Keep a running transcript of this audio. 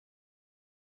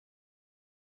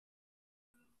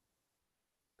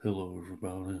Hello,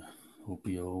 everybody. Hope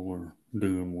you all are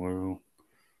doing well.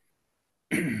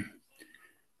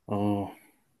 uh,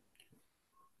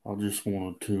 I just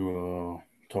wanted to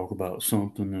talk about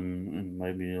something, and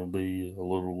maybe it'll be a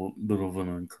little bit of an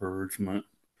encouragement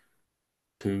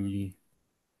to you.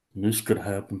 And this could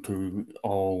happen to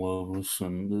all of us,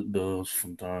 and it does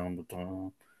from time to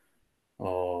time.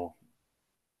 Uh,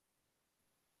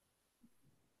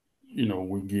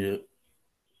 we get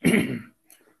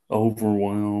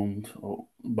overwhelmed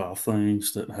by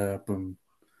things that happen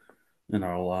in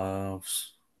our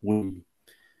lives. We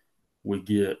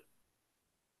get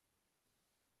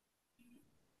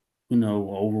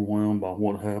overwhelmed by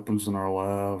what happens in our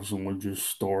lives, and we just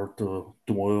start to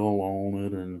dwell on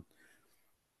it, and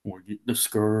we get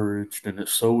discouraged. And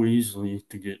it's so easy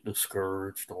to get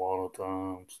discouraged a lot of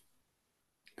times.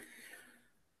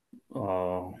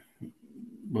 Uh,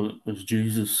 but as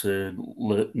Jesus said,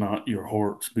 let not your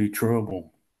hearts be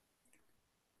troubled.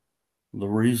 The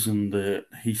reason that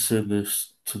he said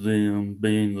this to them,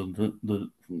 being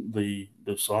the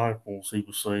disciples, he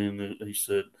was saying that he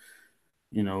said,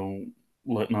 you know,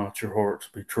 let not your hearts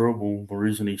be troubled. The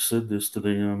reason he said this to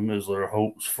them is their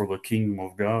hopes for the kingdom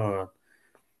of God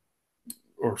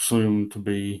are soon to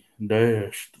be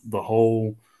dashed. The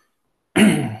whole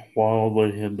while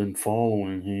they had been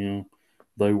following him,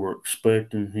 they were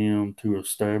expecting him to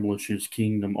establish his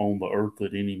kingdom on the earth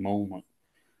at any moment.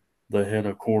 They had,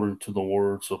 according to the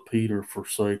words of Peter,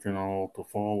 forsaken all to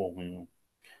follow him.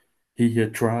 He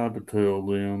had tried to tell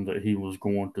them that he was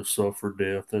going to suffer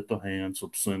death at the hands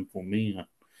of sinful men,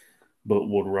 but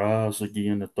would rise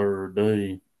again the third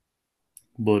day.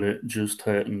 But it just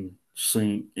hadn't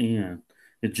sink in.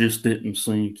 It just didn't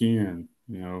sink in,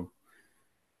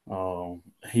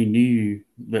 He knew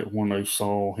that when they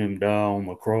saw him die on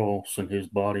the cross and his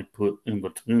body put in the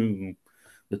tomb,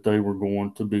 that they were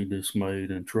going to be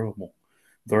dismayed and troubled.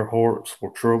 Their hearts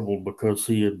were troubled because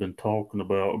he had been talking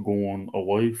about going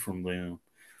away from them.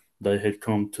 They had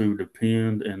come to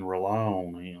depend and rely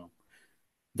on him.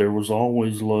 There was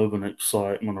always love and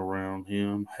excitement around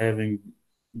him. Having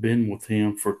been with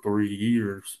him for 3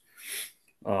 years,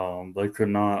 they could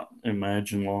not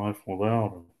imagine life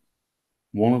without him.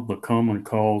 One of the common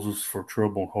causes for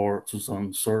troubled hearts is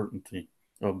uncertainty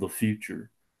of the future.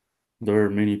 There are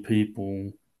many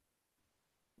people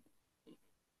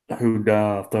who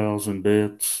die a thousand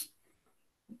deaths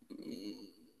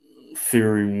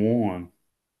fearing one.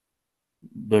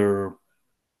 They're,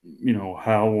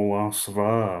 how will I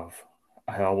survive?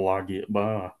 How will I get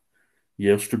by?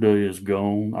 Yesterday is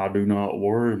gone. I do not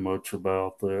worry much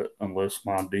about that unless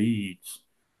my deeds.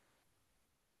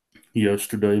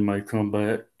 Yesterday may come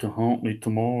back to haunt me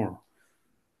tomorrow,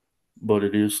 but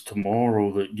it is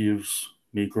tomorrow that gives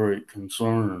me great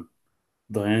concern.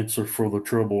 The answer for the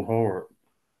troubled heart.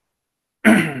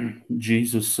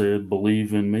 Jesus said,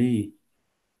 believe in me.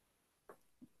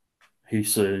 He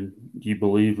said, you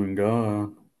believe in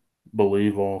God,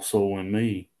 believe also in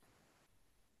me.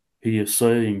 He is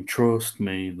saying, trust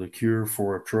me. The cure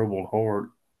for a troubled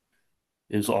heart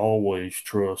is always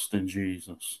trust in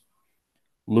Jesus.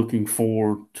 Looking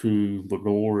forward to the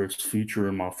glorious future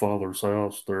in my Father's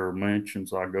house. There are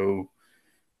mansions I go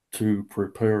to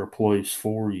prepare a place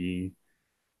for you.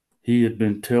 He had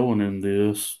been telling him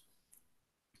this,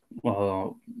 uh,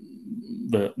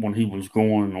 that when he was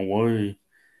going away,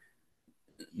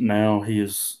 now he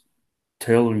is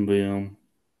telling them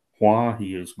why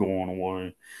he is going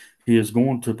away. He is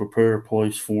going to prepare a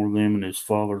place for them in his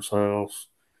Father's house.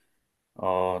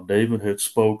 David had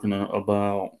spoken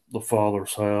about the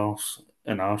Father's house,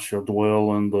 and I shall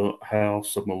dwell in the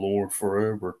house of the Lord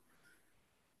forever.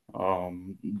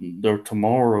 Their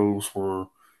tomorrows were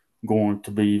going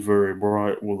to be very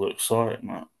bright with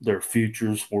excitement. Their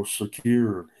futures were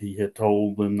secured. He had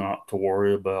told them not to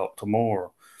worry about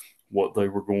tomorrow, what they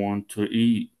were going to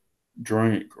eat,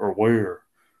 drink, or wear,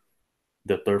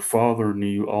 that their Father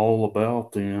knew all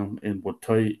about them and would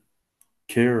take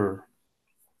care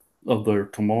of their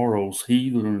tomorrows.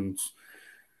 Heathens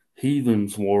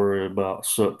worry about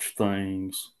such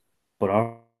things, but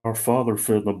our Father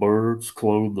fed the birds,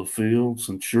 clothed the fields,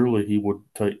 and surely He would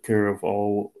take care of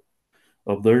all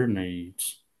of their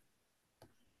needs.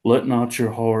 Let not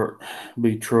your heart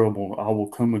be troubled. I will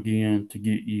come again to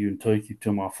get you and take you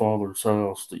to my Father's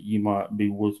house, that you might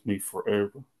be with me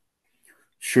forever.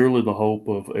 Surely the hope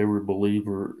of every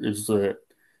believer is that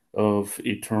of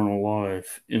eternal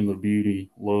life in the beauty,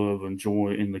 love, and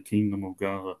joy in the kingdom of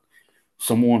God.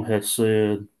 Someone has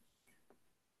said,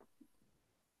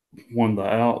 when the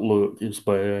outlook is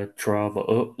bad, try the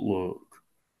uplook.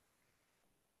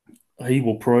 He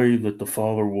will pray that the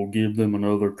Father will give them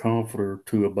another comforter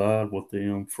to abide with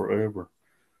them forever.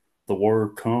 The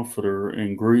word comforter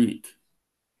in Greek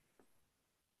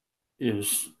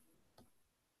is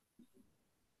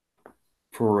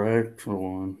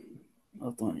parakleon, I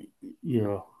think.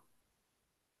 Yeah.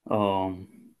 Um,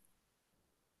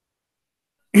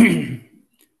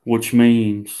 which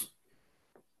means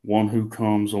one who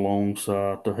comes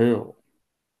alongside to help.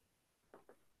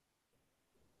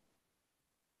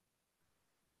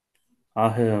 I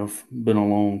have been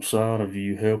alongside of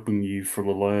you, helping you for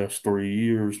the last 3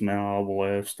 years. Now I will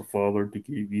ask the Father to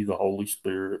give you the Holy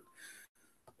Spirit,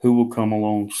 who will come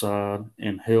alongside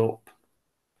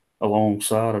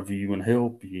of you and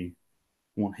help you.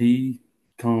 When He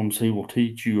comes, He will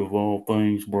teach you of all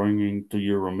things, bringing to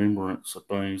your remembrance the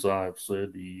things I have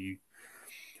said to you.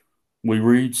 We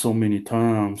read so many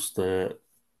times that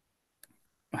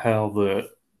how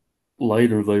that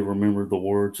later they remembered the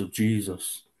words of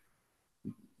Jesus.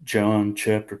 John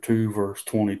chapter 2, verse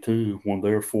 22, when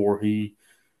therefore He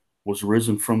was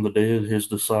risen from the dead, His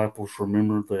disciples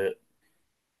remembered that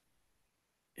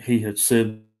He had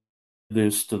said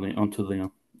this unto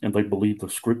them, and they believed the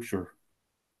scripture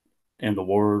and the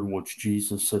word which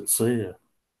Jesus had said.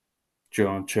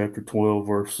 John chapter 12,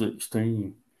 verse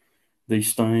 16.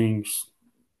 These things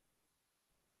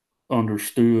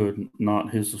understood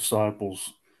not His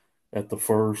disciples at the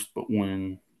first, but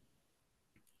when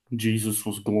Jesus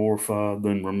was glorified,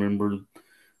 then remembered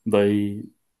they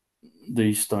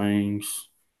these things,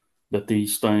 that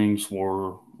these things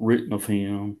were written of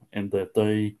Him, and that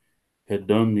they had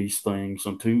done these things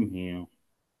unto Him.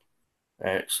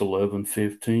 Acts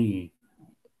 11:15.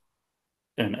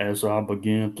 And as I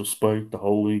began to speak, the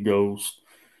Holy Ghost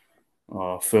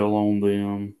fell on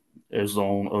them as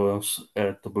on us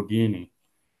at the beginning.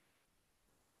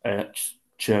 Acts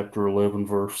chapter 11,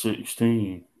 verse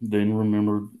 16. Then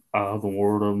remembered I the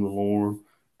word of the Lord,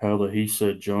 how that He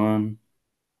said, John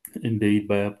indeed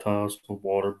baptized with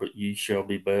water, but ye shall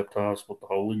be baptized with the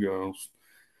Holy Ghost.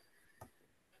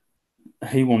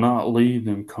 He will not leave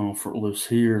them comfortless.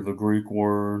 Here, the Greek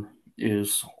word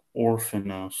is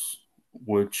orphanos,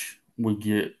 which we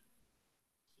get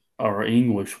our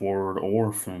English word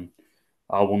orphan.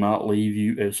 I will not leave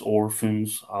you as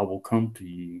orphans. I will come to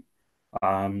you.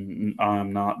 I'm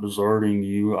not deserting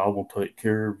you. I will take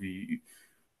care of you.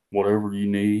 Whatever you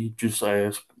need, just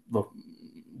ask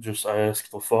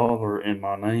the Father in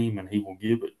my name, and He will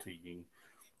give it to you.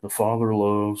 The Father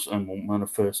loves and will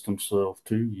manifest Himself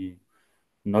to you.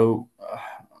 No,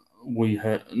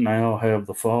 now have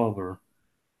the Father,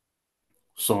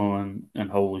 Son,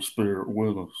 and Holy Spirit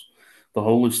with us. The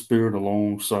Holy Spirit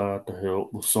alongside to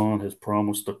help. The Son has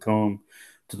promised to come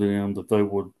to them that they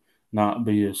would not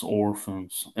be as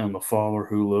orphans, and the Father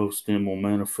who loves them will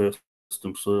manifest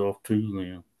Himself to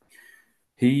them.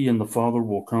 He and the Father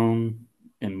will come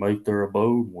and make their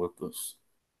abode with us.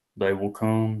 They will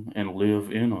come and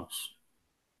live in us.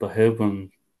 The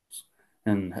heavens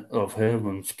and of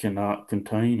heavens cannot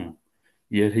contain Him,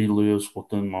 yet He lives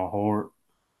within my heart.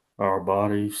 Our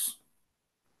bodies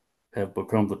have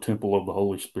become the temple of the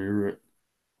Holy Spirit,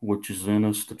 which is in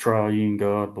us. The triune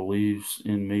God believes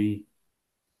in me.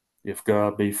 If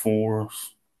God be for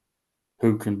us,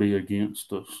 who can be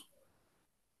against us?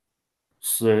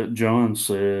 John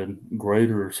said,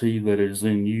 greater is He that is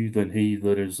in you than he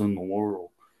that is in the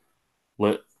world.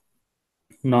 Let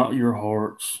not your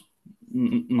hearts,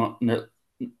 not,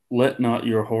 let not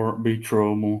your heart be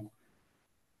troubled.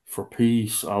 For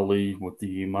peace I leave with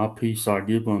you. My peace I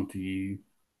give unto you.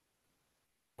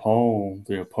 Paul,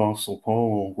 the Apostle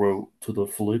Paul, wrote to the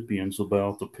Philippians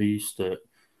about the peace that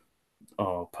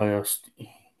passed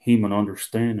human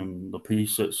understanding, the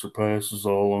peace that surpasses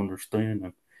all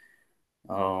understanding.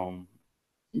 Um,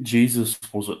 Jesus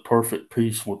was at perfect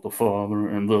peace with the Father,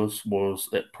 and thus was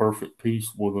at perfect peace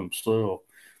with Himself.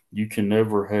 You can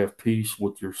never have peace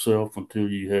with yourself until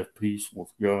you have peace with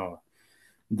God.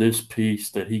 This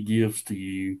peace that He gives to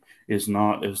you is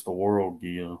not as the world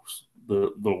gives.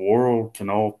 The world can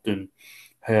often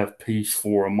have peace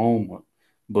for a moment,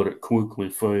 but it quickly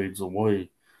fades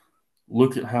away.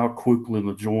 Look at how quickly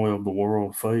the joy of the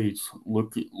world fades.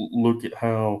 Look at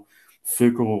how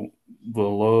fickle the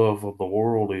love of the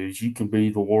world is. You can be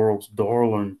the world's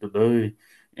darling today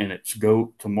and its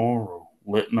goat tomorrow.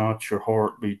 Let not your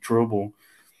heart be troubled,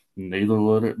 neither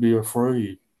let it be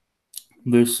afraid.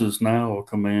 This is now a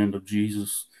command of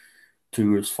Jesus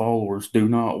to His followers. Do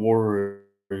not worry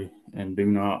and do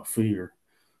not fear.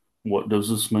 What does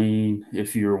this mean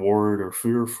if you're worried or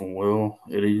fearful? Well,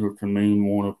 it either can mean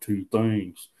one of two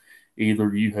things.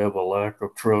 Either you have a lack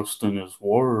of trust in His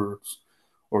words,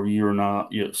 or you're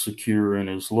not yet secure in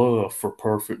his love, for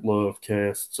perfect love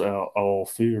casts out all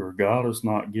fear. God has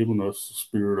not given us the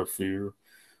spirit of fear,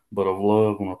 but of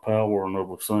love and of power and of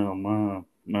a sound mind.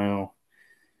 Now,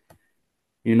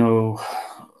 you know,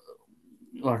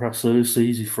 like I said, it's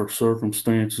easy for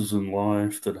circumstances in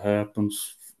life that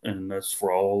happens, and that's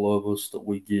for all of us, that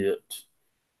we get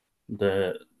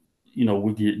that,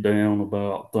 we get down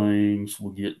about things,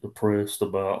 we get depressed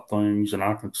about things, and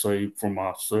I can say for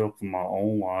myself in my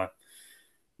own life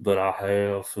that I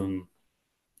have, and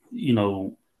you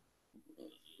know,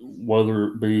 whether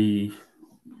it be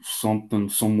something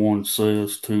someone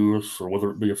says to us, or whether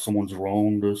it be if someone's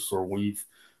wronged us, or we've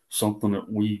something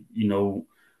that we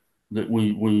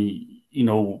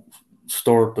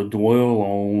start to dwell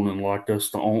on, and like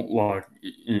that's the only, like,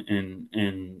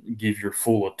 and give your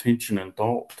full attention and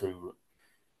thought to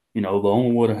it. The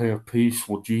only way to have peace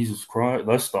with Jesus Christ,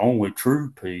 that's the only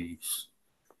true peace.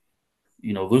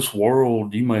 This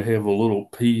world, you may have a little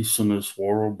peace in this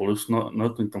world, but it's not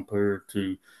nothing compared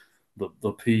to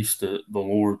the peace that the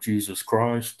Lord Jesus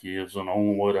Christ gives. And the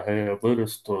only way to have it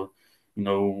is to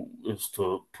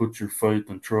put your faith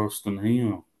and trust in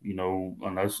Him.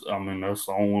 And that's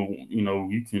the only,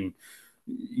 you can,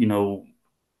 you know,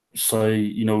 say,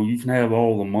 you can have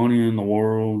all the money in the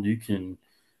world, you can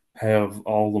have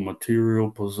all the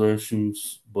material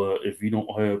possessions, but if you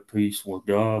don't have peace with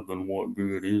God, then what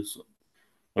good is it?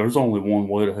 There's only one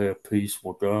way to have peace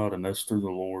with God, and that's through the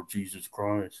Lord Jesus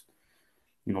Christ.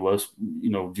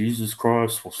 Jesus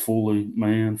Christ was fully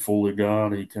man, fully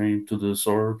God. He came to this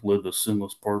earth, lived a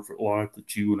sinless, perfect life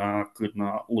that you and I could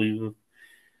not live.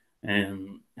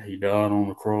 And he died on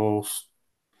the cross,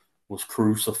 was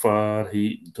crucified,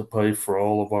 to pay for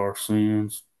all of our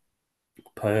sins,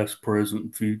 past, present,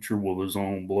 and future, with his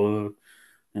own blood,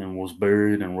 and was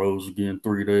buried and rose again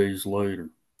 3 days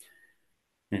later.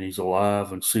 And he's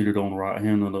alive and seated on the right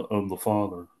hand of the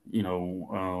Father.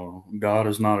 God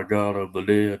is not a God of the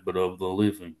dead, but of the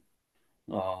living.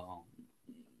 Uh,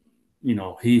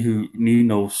 he who knew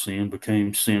no sin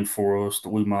became sin for us, that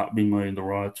we might be made the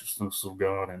righteousness of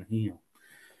God in him.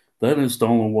 That is the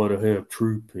only way to have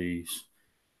true peace.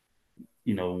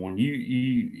 When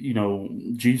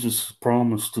Jesus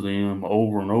promised to them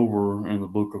over and over in the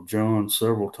book of John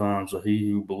several times that he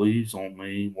who believes on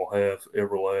me will have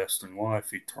everlasting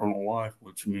life, eternal life,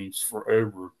 which means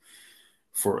forever,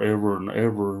 forever and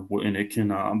ever, and it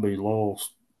cannot be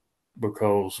lost.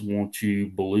 Because once you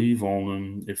believe on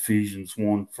him, Ephesians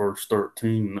 1, verse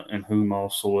 13, and whom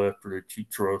also after that you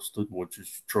trusted, which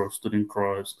is trusted in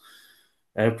Christ,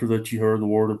 after that you heard the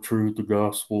word of truth, the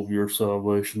gospel of your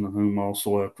salvation, and whom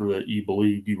also after that you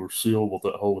believed, you were sealed with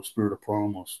that Holy Spirit of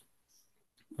promise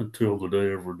until the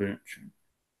day of redemption.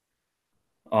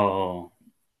 Uh,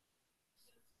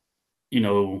 you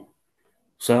know,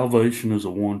 Salvation is a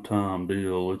one-time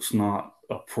deal. It's not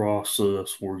a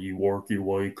process where you work your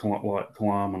way like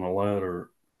climbing a ladder.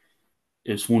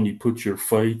 It's when you put your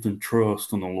faith and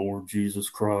trust in the Lord Jesus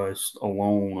Christ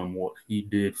alone and what He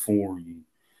did for you.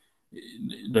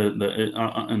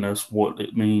 And that's what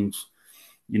it means.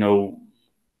 You know,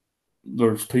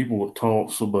 there's people that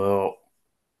talks about,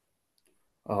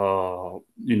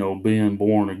 being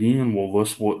born again. Well,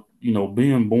 that's what,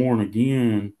 being born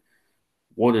again.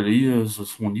 What it is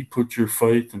when you put your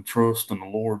faith and trust in the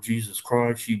Lord Jesus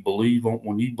Christ.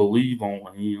 When you believe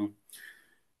on Him,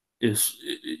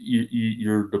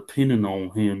 you're depending on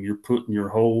him. You're putting your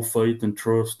whole faith and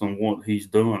trust on what he's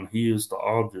done. He is the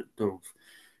object of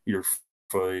your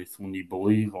faith when you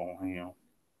believe on him.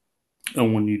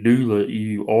 And when you do that,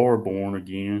 you are born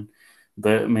again.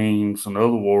 That means, in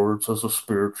other words, it's a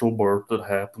spiritual birth that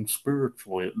happens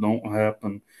spiritually. It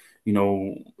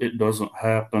doesn't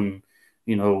happen,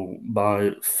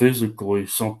 by physically,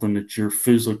 something that you're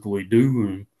physically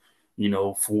doing,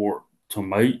 for to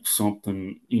make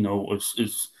something,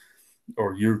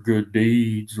 or your good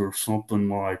deeds or something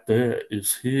like that.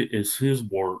 Is his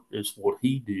work. It's what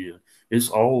he did. It's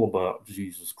all about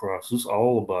Jesus Christ. It's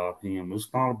all about him. It's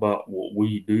not about what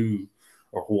we do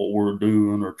or what we're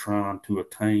doing or trying to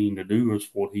attain to do. It's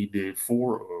what he did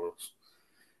for us.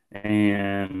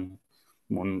 And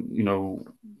when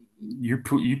you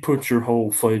put your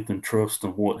whole faith and trust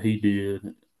in what he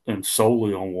did, and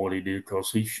solely on what he did,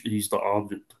 because he's the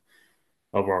object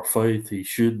of our faith. He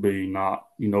should be, not,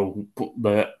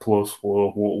 that plus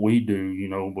what we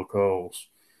do, because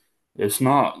it's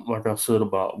not, like I said,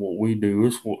 about what we do.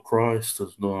 It's what Christ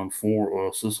has done for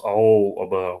us. It's all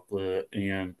about that.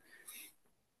 And,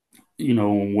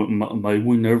 may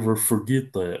we never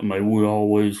forget that. May we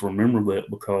always remember that,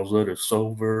 because that is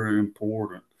so very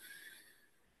important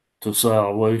to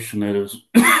salvation. That is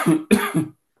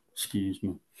excuse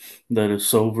me, that is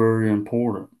so very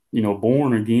important. You know,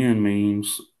 born again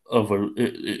means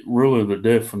really the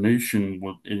definition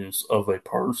is of a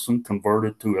person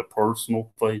converted to a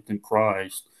personal faith in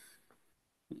Christ,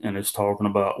 and it's talking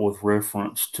about with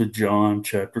reference to John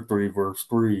chapter 3 verse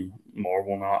 3.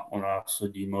 Marvel not when I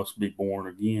said you must be born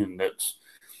again. That's,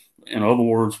 in other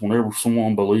words, whenever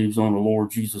someone believes on the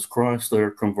Lord Jesus Christ, they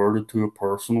are converted to a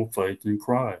personal faith in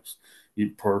Christ.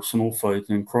 Your personal faith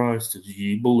in Christ is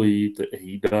you believe that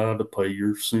He died to pay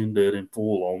your sin debt in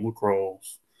full on the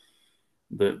cross.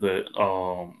 That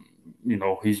you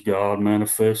know, He's God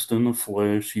manifest in the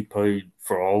flesh. He paid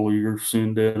for all of your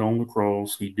sin debt on the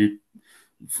cross. He did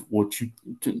what you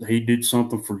He did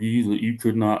something for you that you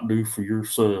could not do for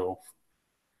yourself,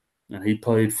 and He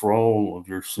paid for all of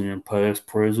your sin, past,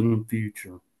 present, and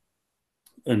future.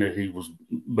 And that He was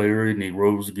buried and He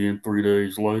rose again 3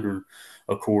 days later,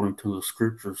 according to the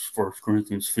scriptures, 1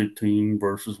 Corinthians 15,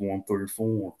 verses 1 through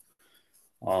 4.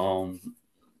 Um,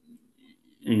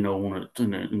 you know, when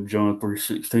in John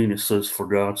 3:16 it says, "For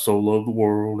God so loved the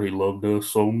world, He loved us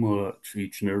so much,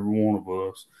 each and every one of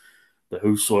us, that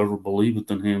whosoever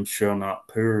believeth in Him shall not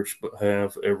perish, but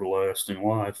have everlasting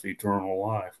life," eternal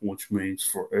life, which means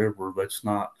forever. That's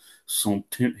not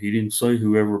He didn't say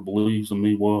whoever believes in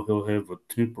Me, well, he'll have a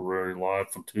temporary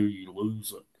life until you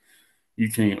lose it.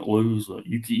 You can't lose it.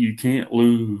 You can't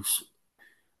lose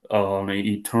an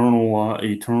eternal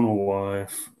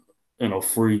life and a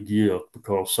free gift,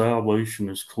 because salvation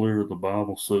is clear. The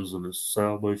Bible says that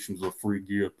salvation is a free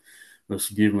gift that's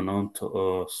given unto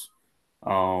us.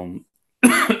 Um,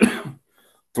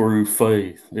 through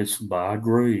faith. It's by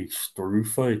grace through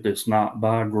faith. It's not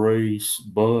by grace,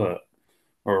 but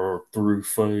or through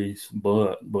faith,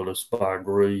 but it's by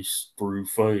grace through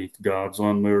faith. God's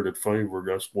unmerited favor.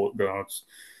 That's what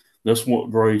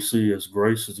grace is.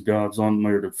 Grace is God's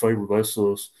unmerited favor. That's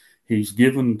us. He's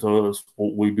given to us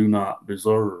what we do not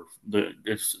deserve.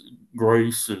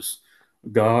 Grace is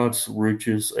God's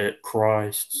riches at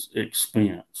Christ's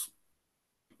expense.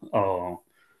 Uh,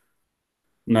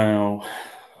 Now,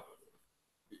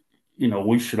 you know,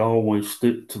 we should always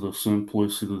stick to the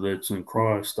simplicity that's in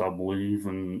Christ, I believe.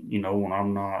 And, you know, when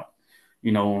I'm not,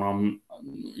 you know, when I'm,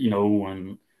 you know,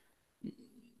 when,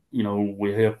 you know,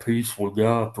 we have peace with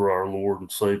God through our Lord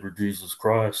and Savior Jesus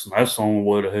Christ. And that's the only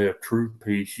way to have true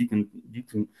peace. You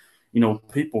know,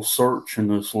 people search in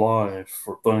this life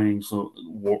for things,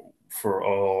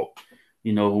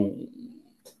 you know,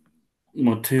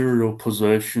 material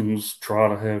possessions, try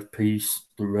to have peace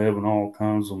through having all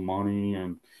kinds of money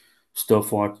and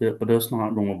stuff like that, but that's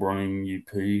not going to bring you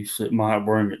peace. It might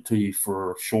bring it to you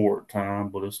for a short time,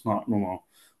 but it's not going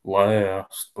to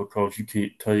last, because you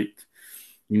can't take,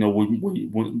 you know, we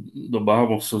the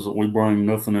Bible says that we bring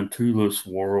nothing into this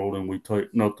world and we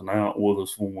take nothing out with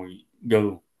us when we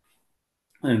go.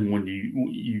 And when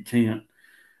you can't,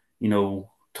 you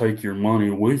know, take your money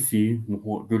with you,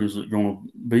 what good is it going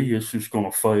to be? It's just going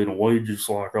to fade away, just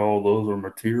like all the other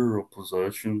material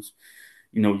possessions.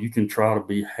 You know, you can try to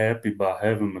be happy by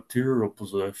having material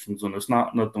possessions, and it's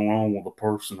not nothing wrong with a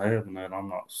person having that. I'm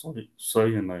not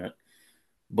saying that.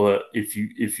 But if you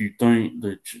think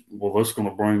that, well, that's going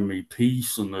to bring me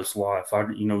peace in this life,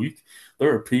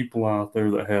 there are people out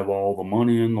there that have all the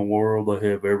money in the world, they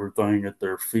have everything at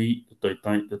their feet that they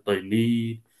think that they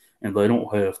need, and they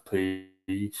don't have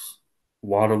peace.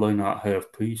 Why do they not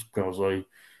have peace?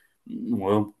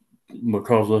 Well,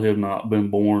 because they have not been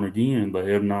born again.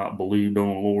 They have not believed on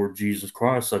the Lord Jesus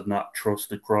Christ. They've not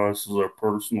trusted Christ as their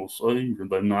personal Savior.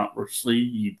 They've not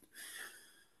received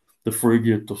the free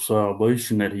gift of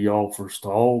salvation that He offers to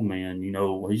all men. You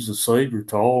know, He's a Savior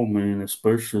to all men,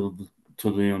 especially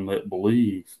to them that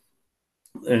believe.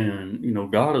 And, you know,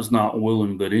 God is not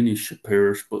willing that any should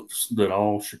perish, but that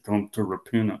all should come to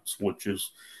repentance, which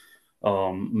is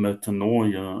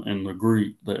metanoia in the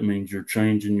Greek. That means you're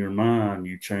changing your mind.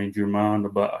 You change your mind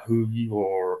about who you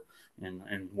are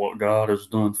and what God has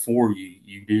done for you.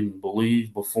 You didn't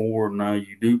believe before, now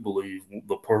you do believe.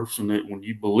 The person that when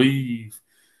you believe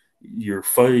your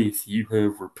faith, you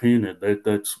have repented.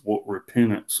 That's what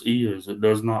repentance is. It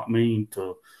does not mean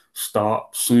to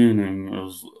stop sinning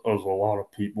as a lot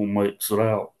of people makes it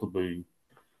out to be.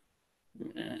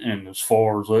 And as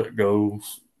far as that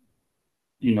goes,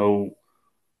 you know,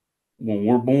 when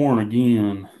we're born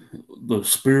again,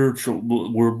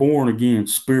 we're born again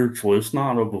spiritually. It's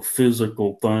not of a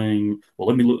physical thing. Well,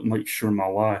 let me look and make sure my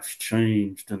life's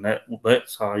changed, and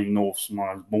that's how you know if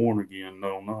somebody's born again.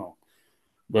 No,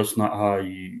 that's not how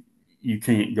you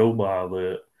can't go by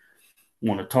that.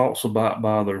 When it talks about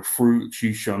by their fruits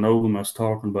you shall know them, that's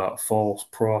talking about false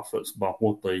prophets, by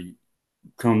what they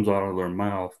comes out of their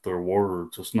mouth, their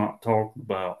words. It's not talking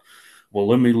about, well,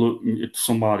 let me look at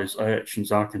somebody's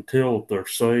actions. I can tell if they're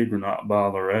saved or not by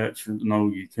their actions. No,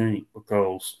 you can't,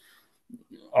 because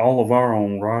all of our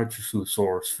own righteousness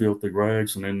are as filthy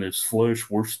rags, and in this flesh,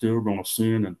 we're still going to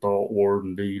sin in thought, word,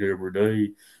 and deed every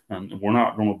day, and we're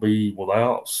not going to be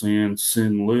without sin,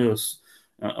 sinless,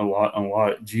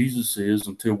 like Jesus is,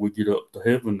 until we get up to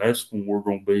heaven. That's when we're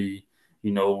going to be,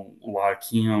 like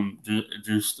Him,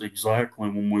 just exactly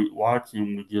when we like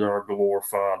Him, we get our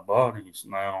glorified bodies.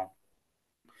 Now,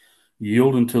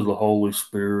 yielding to the Holy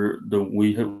Spirit, that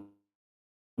we have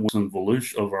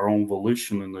volition of our own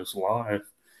volition in this life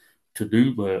to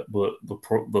do that. But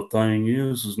the thing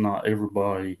is not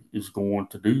everybody is going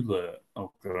to do that.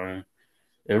 Okay,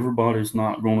 everybody's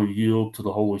not going to yield to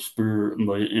the Holy Spirit,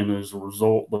 and as a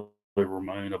result, they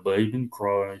remain a babe in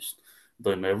Christ.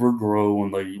 They never grow,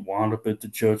 and they wind up at the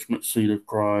judgment seat of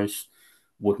Christ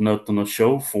with nothing to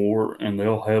show for it, and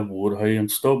they'll have wood, hay, and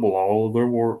stubble. All of their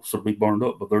works will be burned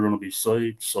up, but they're going to be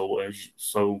saved.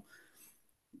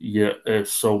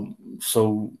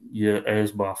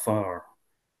 As by fire.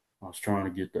 I was trying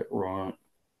to get that right.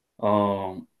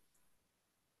 Um,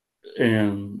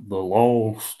 and the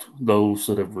lost, those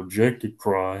that have rejected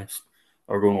Christ,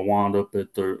 are going to wind up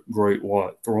at the great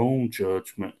white throne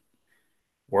judgment,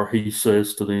 where He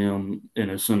says to them, and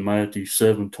it's in Matthew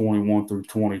 7:21 through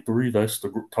 23. That's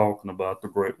talking about the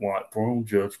great white throne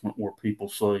judgment, where people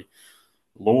say,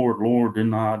 Lord, Lord,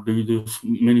 didn't I do this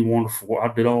many wonderful? I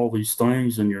did all these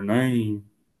things in your name.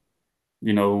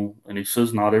 And He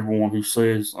says, not everyone who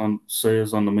says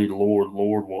unto me, Lord,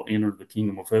 Lord, will enter the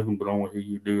kingdom of heaven, but only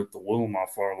he who doeth the will of my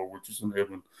Father which is in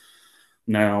heaven.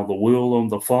 Now, the will of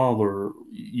the Father,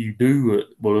 you do it,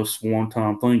 but it's a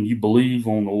one-time thing. You believe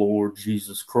on the Lord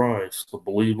Jesus Christ, to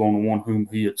believe on the one whom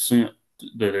He had sent,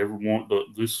 that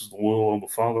this is the will of the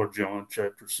Father. John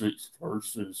chapter 6,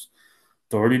 verses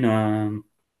 39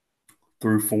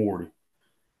 through 40.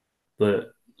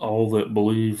 That all that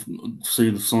believe, see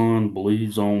the Son,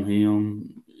 believes on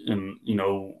Him, and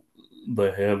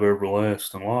they have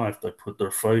everlasting life. They put their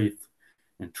faith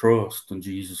and trust in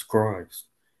Jesus Christ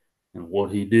and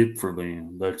what He did for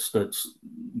them. That's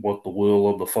what the will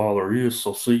of the Father is.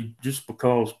 So see, just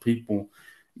because people,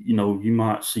 you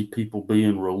might see people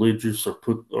being religious or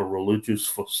put a religious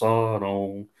facade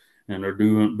on, and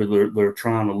they're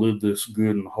trying to live this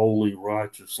good and holy,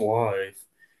 righteous life.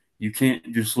 You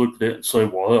can't just look at that and say,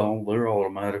 well, they're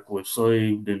automatically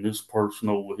saved, and this person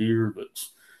over here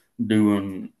that's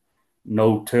doing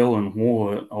no telling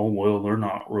what, oh well, they're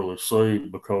not really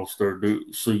saved because they're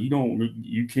do. See,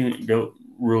 you can't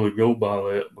really go by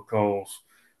that, because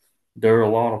there are a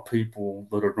lot of people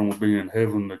that are going to be in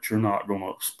heaven that you're not going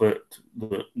to expect,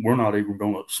 that we're not even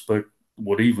going to expect,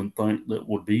 would even think that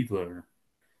would be there.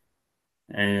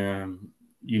 And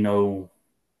you know,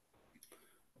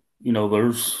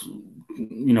 there's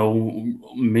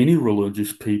many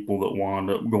religious people that wind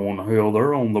up going to hell.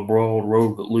 They're on the broad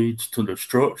road that leads to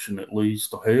destruction, that leads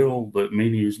to hell, that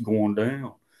many is going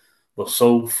down. The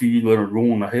so few that are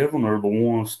going to heaven are the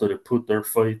ones that have put their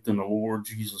faith in the Lord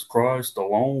Jesus Christ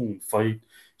alone. Faith,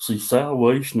 see,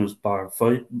 salvation is by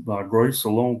faith, by grace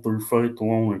alone, through faith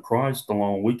alone, in Christ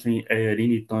alone. We can't add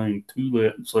anything to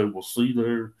that and say, well, see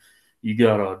there, you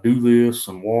got to do this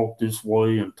and walk this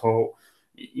way and talk,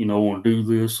 and do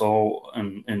this all.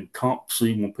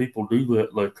 See, when people do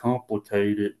that, they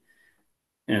complicate it.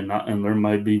 And there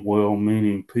may be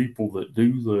well-meaning people that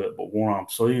do that, but what I'm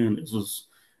saying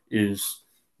is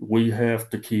we have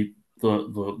to keep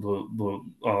the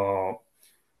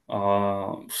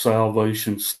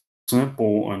salvation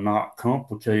simple and not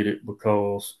complicate it,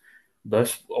 because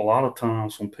that's a lot of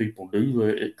times when people do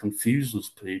that, it confuses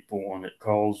people, and it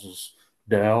causes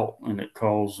doubt, and it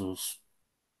causes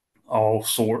all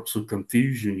sorts of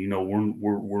confusion.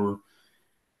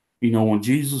 When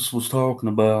Jesus was talking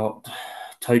about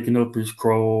taking up His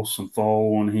cross and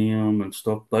following Him and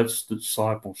stuff, that's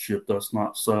discipleship. That's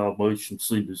not salvation.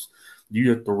 See, you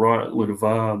have to rightly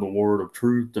divide the word of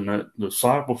truth, and that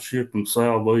discipleship and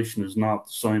salvation is not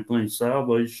the same thing.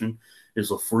 Salvation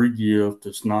is a free gift.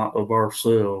 It's not of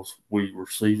ourselves. We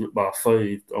receive it by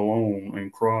faith alone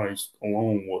in Christ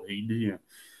alone, what He did.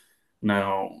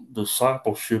 Now,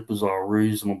 discipleship is our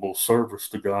reasonable service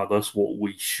to God. That's what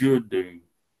we should do.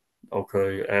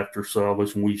 Okay, after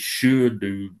salvation, we should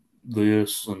do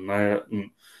this and that,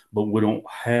 but we don't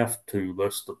have to.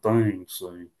 That's the thing.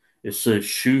 See, it says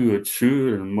should,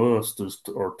 and must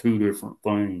are two different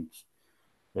things.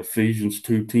 Ephesians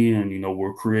 2:10.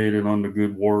 We're created unto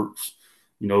good works.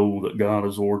 That God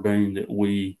has ordained that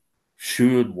we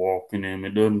should walk in them.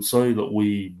 It doesn't say that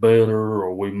we better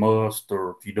or we must,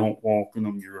 or if you don't walk in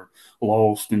them, you're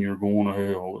lost and you're going to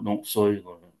hell. It don't say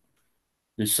that.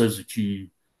 It says that you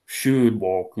should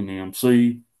walk in them.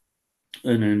 See,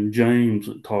 and in James,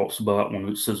 it talks about when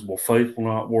it says, well, faith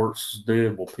without works is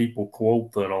dead. Well, people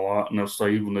quote that a lot, and they'll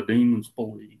say even the demons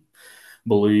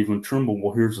believe and tremble.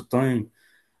 Well, here's the thing.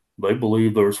 They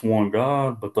believe there's one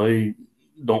God, but they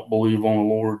don't believe on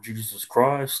the Lord Jesus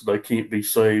Christ. They can't be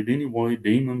saved anyway.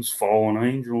 Demons, fallen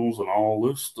angels, and all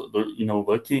this,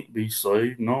 they can't be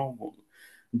saved. No,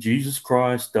 Jesus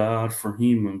Christ died for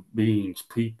human beings,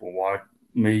 people like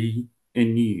me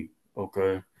and you,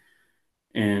 okay?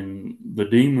 And the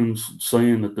demons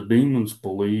saying that the demons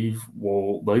believe,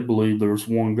 well, they believe there's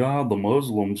one God. The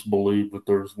Muslims believe that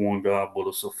there's one God, but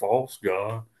it's a false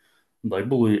God. They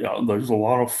believe there's a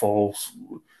lot of false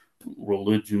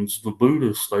religions. The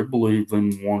Buddhists, they believe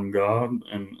in one God,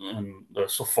 and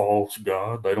that's a false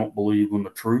God. They don't believe in the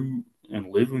true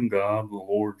and living God, the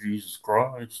Lord Jesus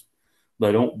Christ.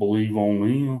 They don't believe on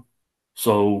Him.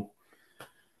 So,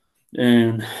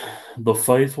 and the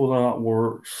faith without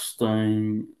works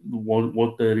thing,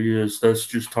 what that is, that's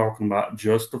just talking about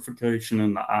justification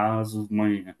in the eyes of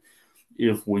man.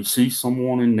 If we see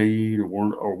someone in need,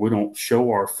 or we don't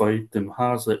show our faith, then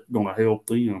how's that going to help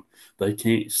them? They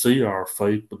can't see our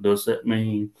faith, but does that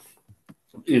mean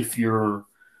if your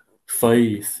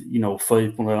faith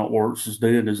without works is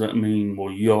dead? Does that mean,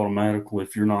 well, you automatically,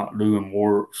 if you're not doing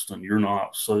works, then you're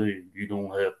not saved? You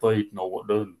don't have faith? No, it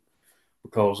doesn't,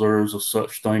 because there is a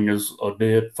such thing as a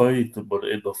dead faith, but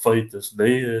the faith is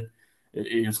dead.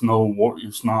 It's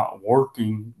not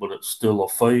working, but it's still a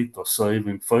faith, a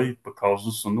saving faith, because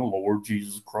it's in the Lord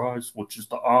Jesus Christ, which is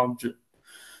the object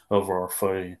of our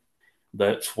faith.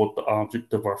 That's what the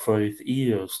object of our faith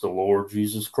is, the Lord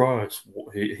Jesus Christ,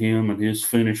 Him and His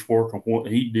finished work and what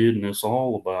He did, and it's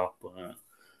all about that.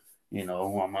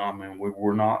 I mean,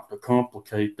 we're not to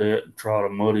complicate that and try to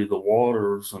muddy the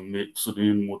waters and mix it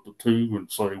in with the two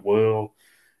and say, well,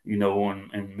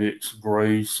 and mix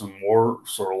grace and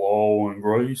works or law and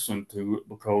grace into it,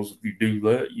 because if you do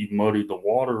that, you muddy the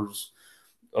waters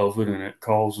of it and it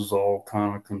causes all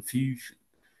kind of confusion.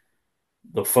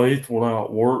 The faith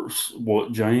without works,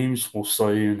 what James was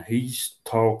saying, he's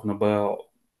talking about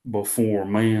before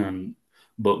man,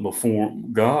 but before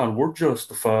God, we're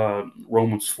justified.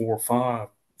 Romans 4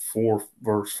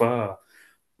 verse 5.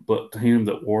 But to him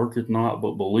that worketh not,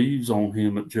 but believes on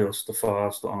him that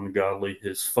justifies the ungodly,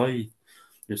 his faith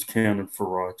is counted for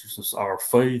righteousness. Our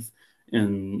faith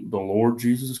in the Lord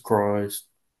Jesus Christ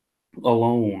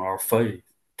alone, our faith.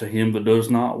 To him that does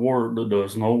not work, that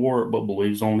does no work, but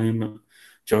believes on him that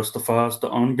justifies the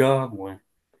ungodly,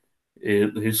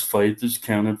 his faith is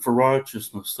counted for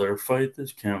righteousness. Their faith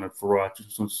is counted for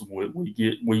righteousness.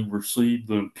 We receive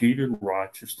the imputed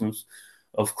righteousness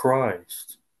of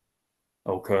Christ.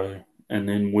 Okay, and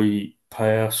then we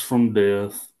pass from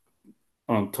death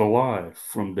unto life,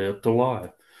 from death to life.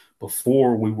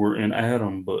 Before we were in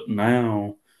Adam, but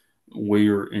now we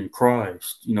are in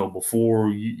Christ. Before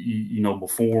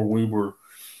we were,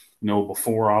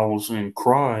 before I was in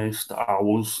Christ, I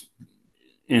was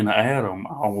in Adam.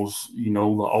 I was, the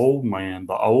old man.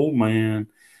 The old man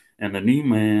and the new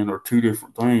man are two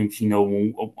different things.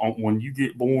 When you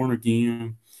get born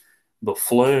again, the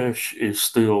flesh is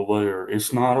still there.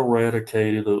 It's not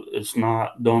eradicated. It's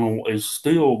not done. It's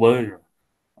still there.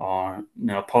 All right.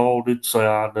 Now, Paul did say,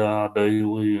 "I die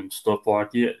daily" and stuff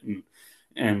like that,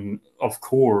 and of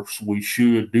course we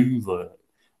should do that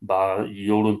by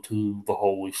yielding to the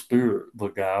Holy Spirit, the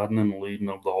guiding and leading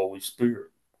of the Holy Spirit.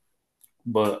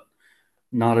 But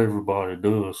not everybody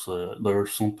does that. There are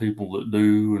some people that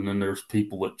do, and then there's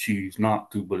people that choose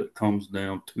not to. But it comes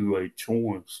down to a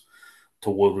choice to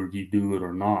whether you do it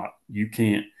or not. You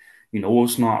can't,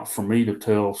 it's not for me to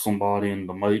tell somebody and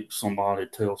to make somebody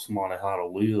tell somebody how to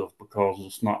live, because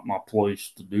it's not my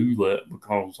place to do that,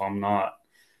 because I'm not,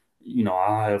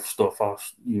 I have stuff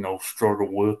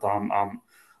struggle with. When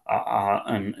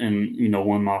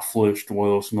my flesh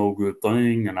dwells no good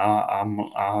thing, and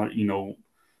I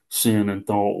sin in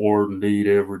thought, word, and deed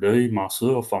every day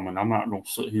myself. I mean, I'm not going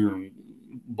to sit here and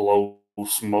blow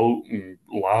smoke and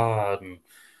lie and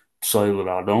say that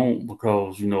I don't,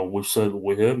 because we say that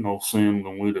we have no sin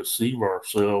when we deceive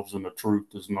ourselves and the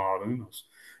truth is not in us.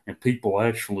 And people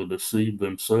actually deceive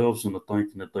themselves into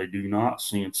thinking that they do not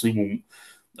sin. See, when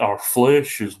our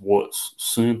flesh is what's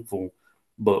sinful,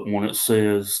 but when it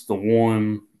says the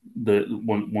one that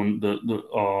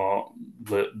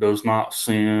that does not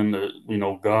sin,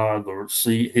 that God,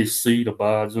 his seed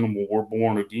abides in him, when we're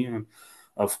born again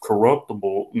of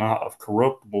corruptible, not of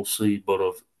corruptible seed, but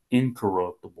of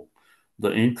incorruptible.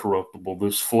 The incorruptible,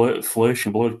 this flesh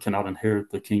and blood cannot inherit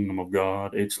the kingdom of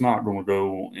God. It's not going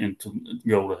to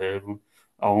go to heaven.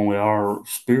 Only our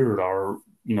spirit, our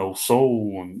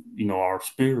soul, and our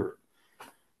spirit,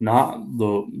 not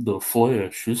the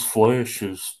flesh. His flesh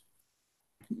is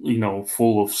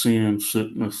full of sin,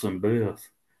 sickness, and death,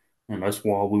 and that's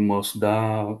why we must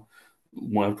die.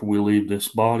 After we leave this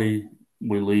body,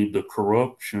 we leave the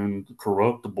corruption, the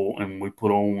corruptible, and we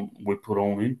put on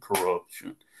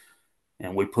incorruption,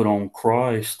 and we put on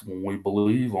Christ. When we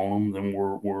believe on Him,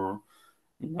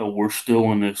 then we're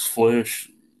still in this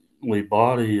fleshly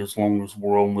body as long as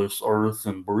we're on this earth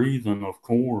and breathing, of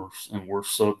course, and we're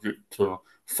subject to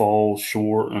fall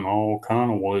short in all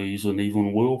kind of ways, and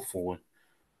even willfully.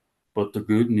 But the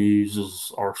good news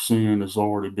is our sin has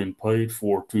already been paid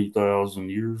for 2,000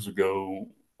 years ago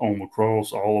on the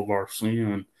cross. All of our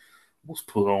sin was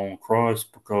put on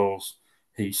Christ because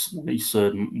he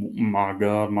said, my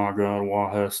God,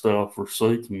 why hast thou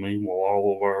forsaken me?" Well,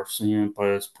 all of our sin,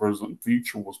 past, present, and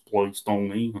future, was placed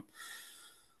on him.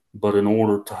 But in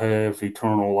order to have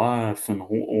eternal life, in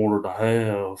order to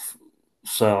have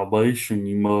salvation,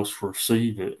 you must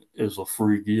receive it as a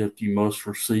free gift. You must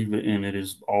receive it, and it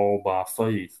is all by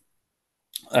faith.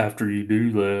 After you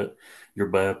do that, you're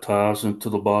baptized into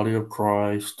the body of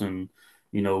Christ, and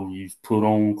you've put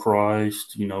on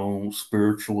Christ.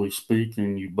 Spiritually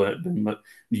speaking,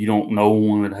 you don't know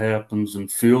when it happens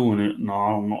and feeling it. No, I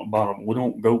don't know about it. We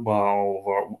don't go by all of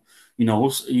our.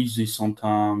 It's easy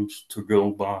sometimes to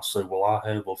go by, say, well, I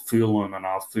have a feeling, and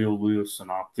I feel this,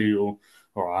 and I feel,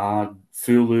 or I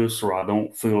feel this, or I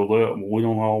don't feel that. Well, we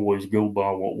don't always go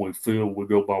by what we feel. We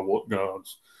go by what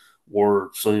God's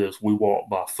word says. We walk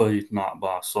by faith, not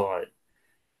by sight.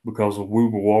 Because if we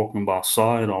were walking by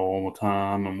sight all the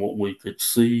time and what we could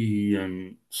see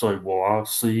and say, well, I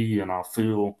see and I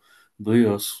feel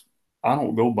this, I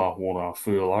don't go by what I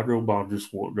feel. I go by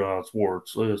just what God's word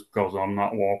says, because I'm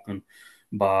not walking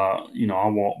by, I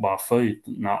walk by faith,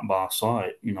 not by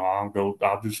sight.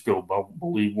 I just go by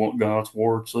believe what God's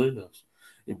word says.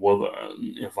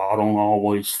 If I don't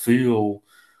always feel,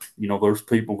 there's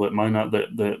people that may not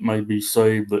that may be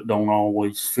saved that don't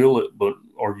always feel it. But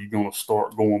are you going to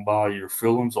start going by your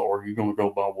feelings, or are you going to go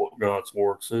by what God's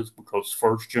word says? Because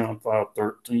 1 John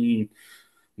 5:13,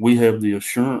 we have the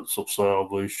assurance of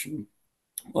salvation.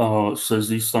 It says,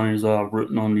 "These things I have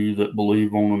written unto you that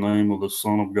believe on the name of the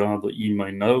Son of God, that you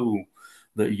may know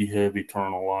that you have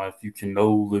eternal life." You can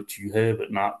know that you have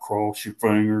it, not cross your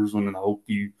fingers and hope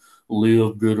you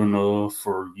live good enough,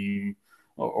 or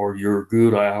your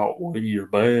good outweigh your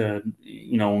bad.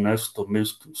 And that's the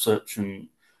misconception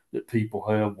that people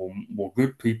have. Well,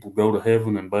 good people go to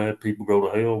heaven and bad people go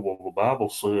to hell. Well, the Bible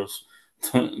says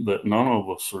that none of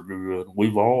us are good.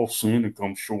 We've all sinned and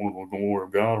come short of the glory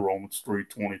of God, Romans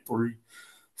 3:23.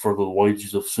 For the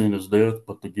wages of sin is death,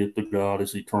 but the gift of God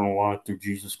is eternal life through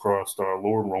Jesus Christ our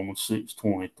Lord, Romans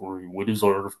 6:23. We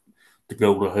deserve to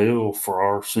go to hell for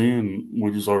our sin. We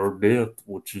deserve death,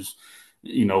 which is,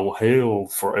 hell,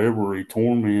 forever,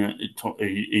 torment,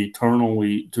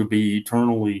 eternally, to be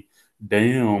eternally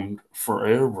damned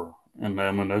forever. And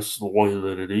I mean, that's the way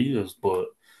that it is. But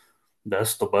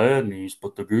that's the bad news.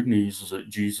 But the good news is that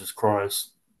Jesus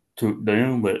Christ took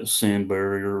down that sin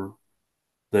barrier.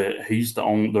 That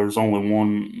there's only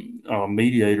one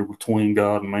mediator between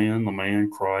God and man, the man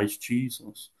Christ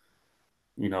Jesus.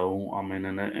 I mean,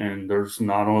 and there's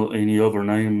not any other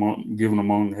name given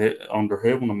under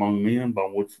heaven among men by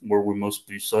where we must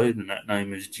be saved, and that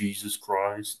name is Jesus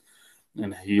Christ,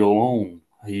 and He alone.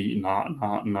 He not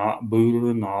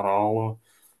Buddha, not Allah,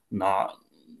 not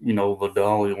the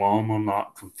Dalai Lama,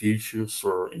 not Confucius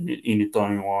or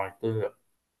anything like that.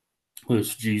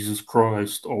 It's Jesus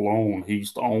Christ alone.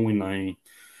 He's the only name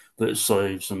that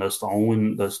saves, and that's the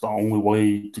only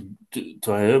way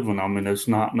to heaven. I mean, it's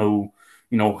not no,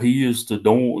 He is the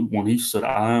door. When He said,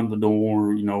 "I am the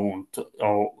door,"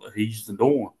 He's the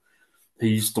door.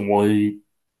 He's the way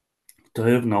to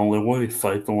heaven, the only way.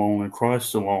 Faith alone in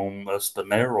Christ alone. That's the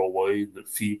narrow way that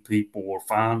few people are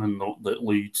finding, that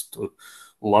leads to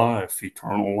life,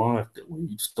 eternal life, that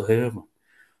leads to heaven.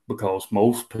 Because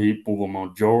most people, the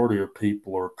majority of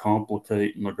people, are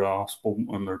complicating the gospel,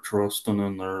 and they're trusting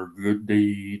in their good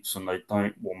deeds, and they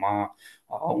think, well,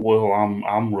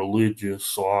 I'm religious,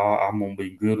 so I'm gonna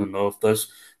be good enough.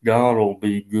 God will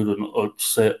be good and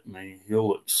accept me.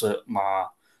 He'll accept my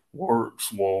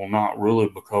works. Well, not really,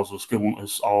 because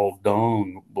it's all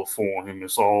dung before Him.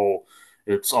 It's all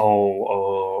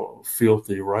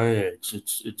filthy rags.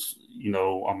 It's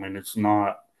I mean, it's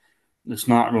not. It's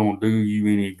not going to do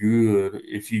you any good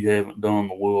if you haven't done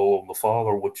the will of the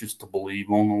Father, which is to believe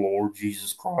on the Lord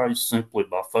Jesus Christ simply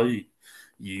by faith.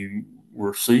 You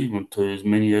receive him. To as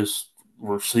many as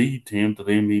received him, to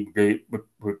them he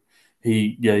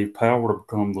gave power to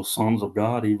become the sons of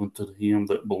God, even to him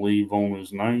that believe on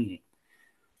his name.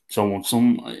 So when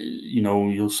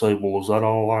you'll say, well, is that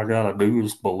all I gotta do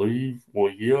is believe?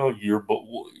 Well, yeah, but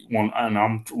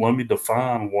let me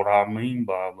define what I mean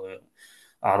by that.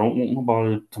 I don't want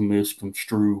nobody to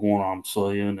misconstrue what I'm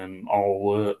saying and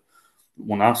all that.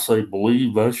 When I say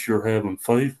believe, that's you're having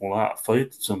faith. Without faith,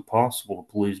 it's impossible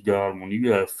to please God. When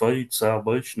you have faith,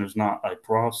 salvation is not a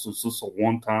process. It's a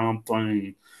one-time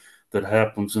thing that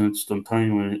happens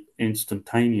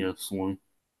instantaneously.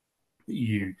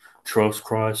 You trust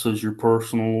Christ as your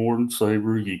personal Lord and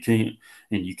Savior. You can't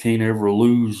ever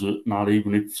lose it. Not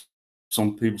even if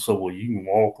some people say, "Well, you can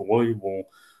walk away." Well,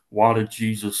 why did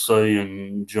Jesus say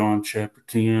in John chapter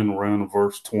 10, around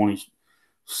verse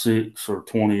 26 or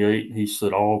 28, he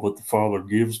said, "All that the Father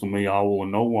gives to me, I will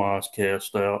in no wise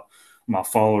cast out. My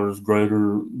Father is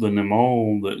greater than them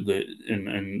all,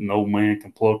 and no man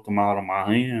can pluck them out of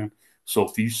my hand." So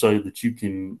if you say that you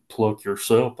can pluck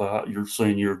yourself out, you're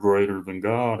saying you're greater than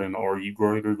God. And are you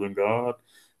greater than God?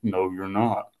 No, you're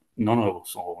not. None of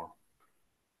us are.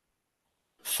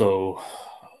 So,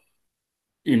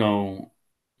 you know,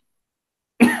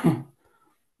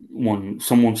 when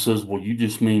someone says, "Well, you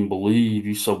just mean believe,"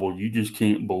 you say, "Well, you just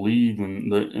can't believe,"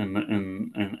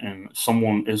 and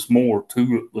someone it's more to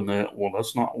it than that. Well,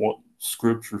 that's not what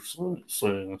Scripture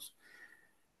says,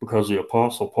 because the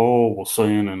Apostle Paul was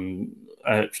saying in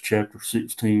Acts chapter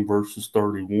 16, verses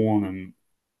 31 and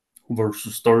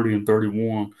verses 30 and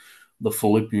 31, the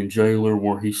Philippian jailer,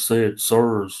 where he said,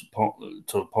 "Sirs,"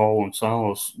 to Paul and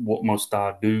Silas, "what must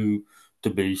I do to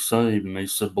be saved?" And they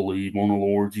said, "Believe on the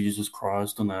Lord Jesus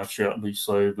Christ, and thou shalt be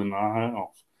saved in thy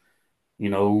house."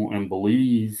 And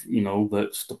believe,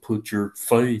 that's to put your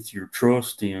faith, your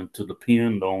trust in, to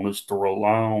depend on, is to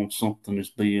rely on something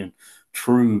as being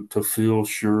true, to feel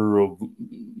sure of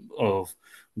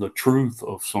the truth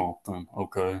of something.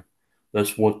 Okay.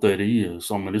 That's what that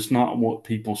is. I mean, it's not what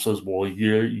people says, "Well,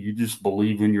 yeah, you just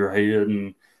believe in your head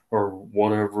and or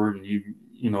whatever, and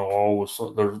always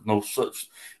there's no such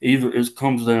either. It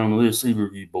comes down to this: either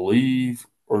you believe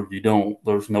or you don't.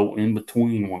 There's no in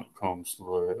between when it comes to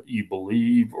that. You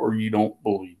believe or you don't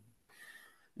believe.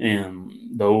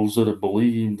 And those that have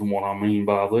believed, and what I mean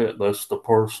by that, that's the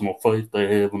personal faith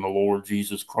they have in the Lord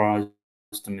Jesus Christ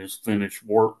and his finished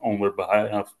work on their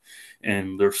behalf.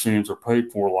 And their sins are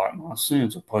paid for, like my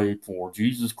sins are paid for.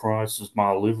 Jesus Christ is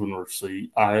my living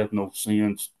receipt. I have no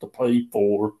sins to pay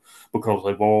for because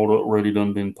they've already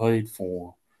done been paid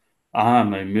for.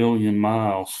 I'm a million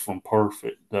miles from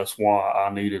perfect. That's why I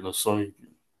needed a Savior.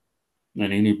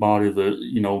 And anybody that,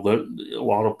 that a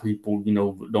lot of people,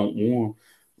 that don't want,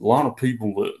 a lot of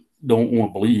people that don't want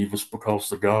to believe, it's because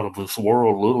the God of this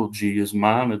world, little g, is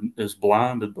blinded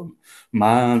the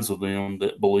minds of them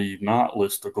that believe not,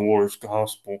 lest the glorious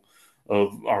gospel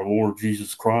of our Lord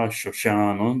Jesus Christ shall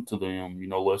shine unto them,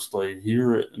 lest they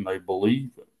hear it and they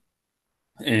believe it.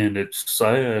 And it's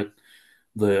sad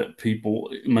that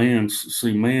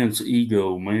man's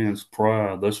ego, man's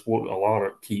pride, that's what a lot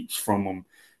of it keeps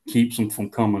them from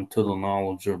coming to the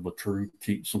knowledge of the truth,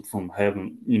 keeps them from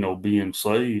having, being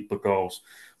saved, because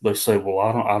they say, "Well,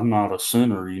 I'm not a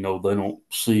sinner." They don't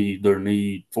see their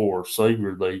need for a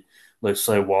savior. They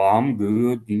say, "Well, I'm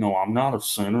good. I'm not a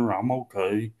sinner. I'm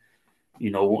okay."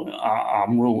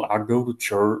 I go to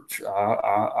church.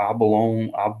 I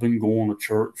belong. I've been going to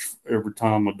church every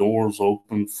time the doors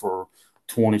open for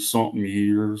 20 something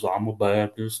years. I'm a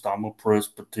Baptist. I'm a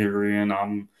Presbyterian.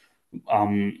 I'm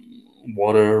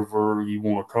whatever you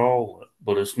want to call it,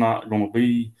 but it's not going to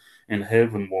be in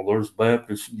heaven. Well, there's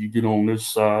Baptists, you get on this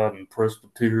side, and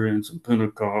Presbyterians and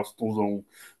Pentecostals on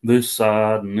this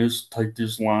side, and take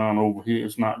this line over here.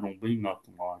 It's not going to be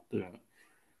nothing like that.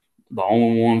 The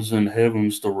only ones in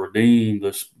heaven's the redeemed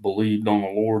that's believed on the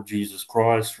Lord Jesus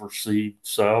Christ received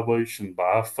salvation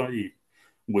by faith.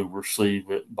 We receive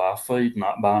it by faith,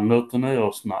 not by nothing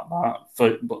else, not by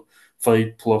faith, but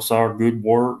faith plus our good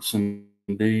works and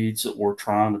deeds that we're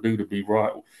trying to do to be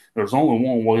right. There's only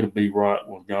one way to be right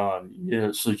with God. Yeah,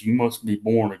 it says you must be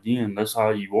born again. That's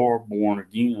how you are born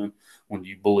again, when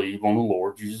you believe on the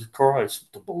Lord Jesus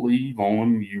Christ. To believe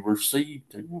on him, you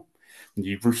received him.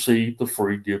 You've received the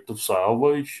free gift of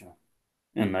salvation.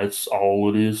 And that's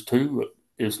all it is to it.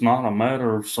 It's not a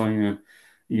matter of saying,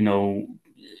 you know,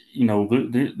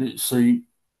 see,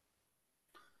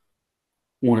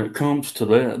 when it comes to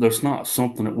that, that's not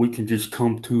something that we can just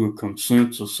come to a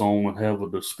consensus on and have a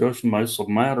discussion about. It's a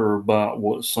matter about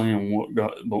what's saying, what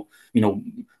God, you know,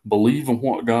 believing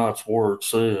what God's word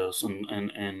says,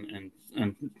 and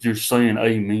just saying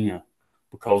Amen,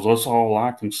 because that's all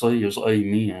I can say is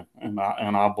Amen, and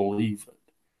I believe it.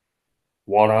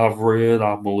 What I've read,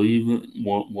 I believe it.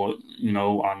 What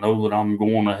I know that I'm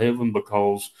going to heaven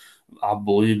because I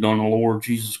believed on the Lord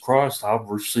Jesus Christ. I've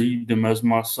received Him as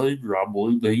my Savior. I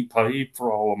believe that He paid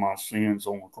for all of my sins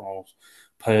on the cross,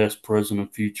 past, present,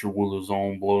 and future, with His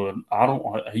own blood. I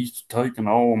don't. He's taken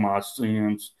all of my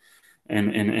sins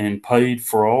and paid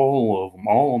for all of them.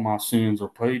 All of my sins are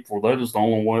paid for. That is the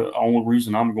only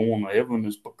reason I'm going to heaven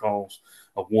is because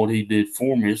of what He did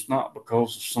for me. It's not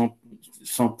because of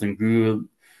something good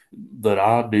that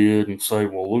I did and say,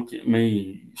 well, look at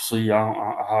me, see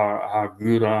how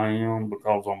good I am,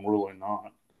 because I'm really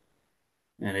not.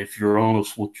 And if you're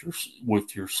honest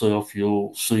with yourself,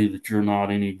 you'll see that you're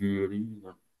not any good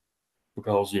either.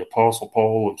 Because the Apostle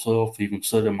Paul himself even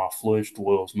said, "In my flesh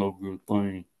dwells no good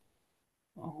thing."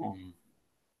 Um,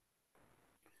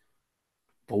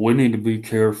 But we need to be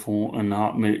careful and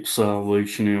not mix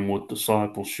salvation in with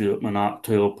discipleship and not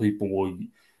tell people, well,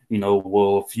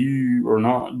 well, if you are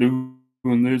not doing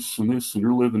this and this and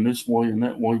you're living this way and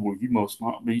that way, well, you must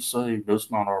not be saved.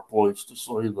 That's not our place to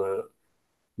say that.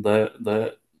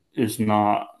 That is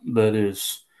not, that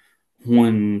is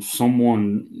when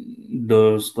someone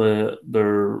does that,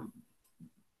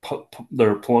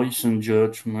 they're placing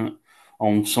judgment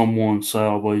on someone's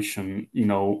salvation.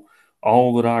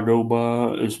 All that I go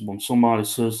by is when somebody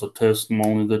says the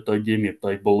testimony that they give me, if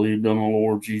they believed in the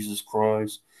Lord Jesus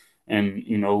Christ, and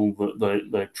that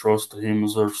they trusted Him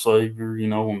as their Savior,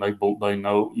 and they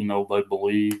know, they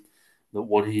believe that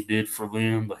what He did for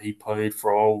them, that He paid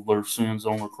for all of their sins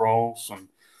on the cross. And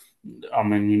I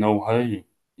mean, hey,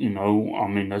 I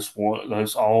mean, that's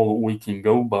all that we can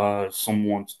go by is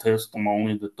someone's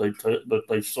testimony that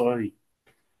they say.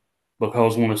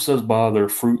 Because when it says by their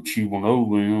fruits you will know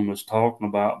them, it's talking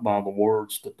about by the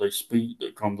words that they speak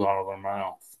that comes out of their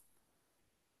mouth.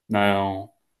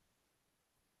 Now,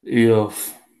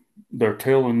 if they're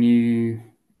telling you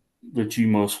that you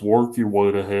must work your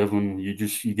way to heaven, you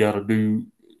got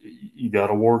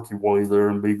to work your way there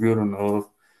and be good enough.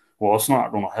 Well, it's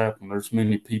not going to happen. There's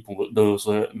many people that does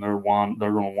that, and they're going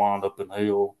to wind up in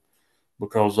hell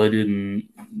because they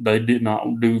did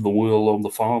not do the will of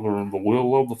the Father. And the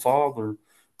will of the Father,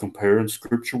 comparing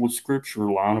Scripture with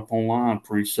Scripture, line upon line,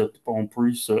 precept upon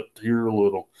precept, here a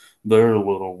little, there a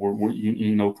little.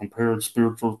 Comparing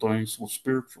spiritual things with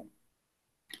spiritual.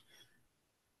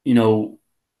 You know,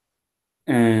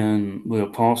 and the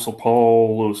Apostle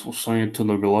Paul was saying to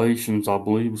the Galatians, I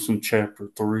believe it's in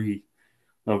chapter 3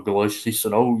 of Galatians, he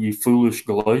said, "Oh, you foolish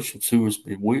Galatians, who has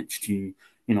bewitched you,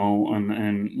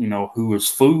 and who has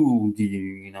fooled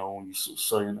you, he's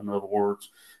saying, in other words,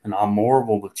 and I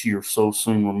marvel that you are so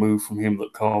soon removed from him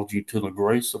that called you to the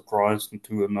grace of Christ and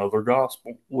to another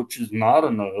gospel, which is not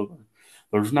another.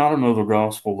 There's not another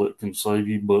gospel that can save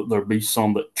you, but there be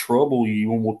some that trouble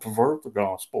you and will pervert the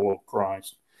gospel of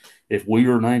Christ. If we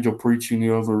are an angel preaching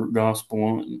the other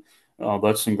gospel,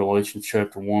 that's in Galatians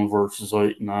chapter 1, verses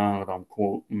 8 and 9 that I'm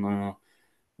quoting now.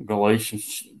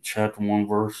 Galatians chapter 1,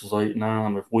 verses 8 and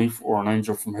 9. If we or an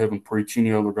angel from heaven preach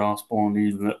any other gospel unto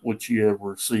you than that which ye have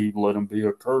received, let him be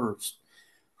accursed.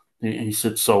 He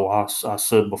said, so I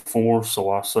said before, so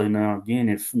I say now again,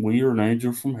 if we are an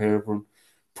angel from heaven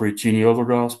preach any other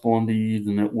gospel unto you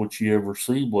than that which ye have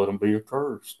received, let him be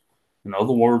accursed. In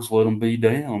other words, let them be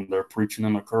damned. They're preaching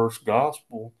an accursed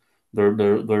gospel. They're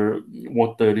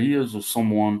what that is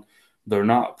someone, they're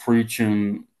not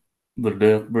preaching the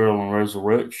death, burial, and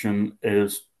resurrection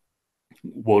as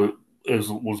what as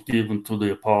was given to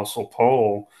the Apostle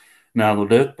Paul. Now, the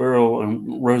death, burial,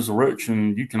 and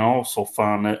resurrection, you can also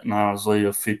find that in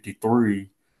Isaiah 53.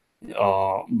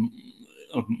 Uh,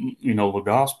 the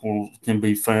gospel can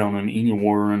be found in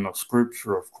anywhere in the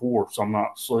scripture, of course. I'm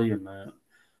not saying that.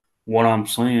 What I'm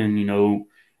saying,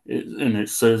 and it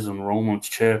says in Romans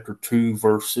chapter 2,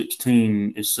 verse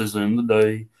 16, it says, in the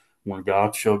day when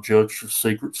God shall judge the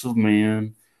secrets of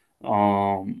men,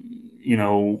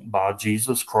 by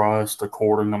Jesus Christ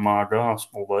according to my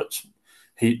gospel.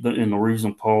 And the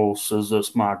reason Paul says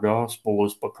that's my gospel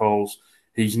is because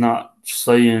he's not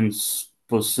saying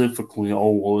specifically,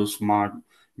 oh, well, it's my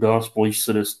gospel. He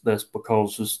said that's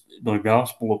because it's the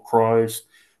gospel of Christ,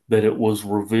 that it was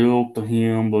revealed to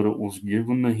him, that it was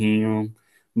given to him.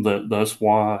 That's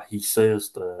why he says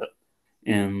that.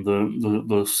 And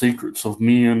the secrets of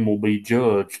men will be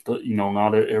judged.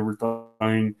 Not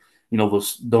everything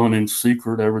that's done in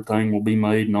secret, everything will be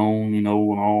made known, and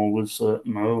all this, that,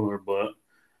 and the other. But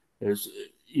it's,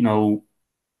 you know,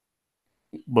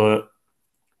 but,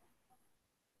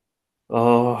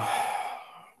 uh,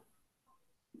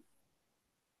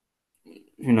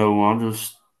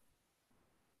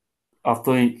 I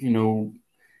think,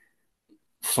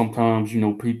 sometimes,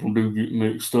 people do get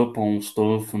mixed up on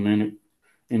stuff, and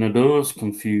it does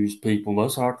confuse people.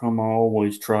 That's how come I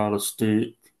always try to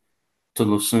stick to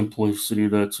the simplicity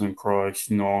that's in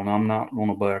Christ, and I'm not going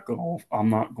to back off. I'm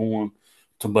not going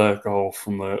to back off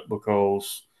from that,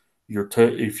 because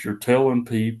if you're telling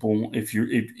people, if you're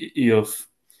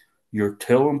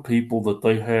telling people that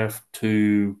they have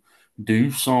to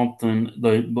do something,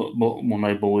 but when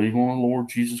they believe on the Lord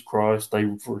Jesus Christ,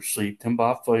 they've received Him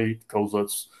by faith, because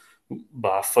that's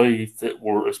by faith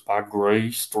it's by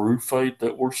grace through faith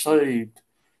that we're saved.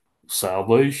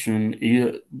 Salvation,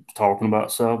 talking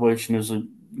about salvation is a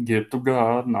gift of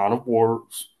God, not of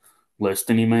works,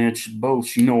 lest any man should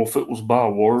boast. If it was by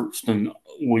works, then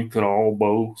we could all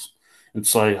boast and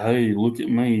say, "Hey, look at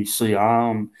me. See,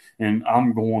 I'm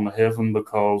going to heaven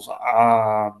because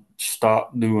I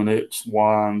stopped doing X,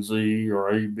 Y, and Z, or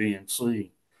A, B, and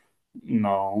C."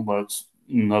 No, that's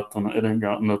nothing. It ain't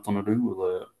got nothing to do with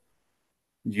that.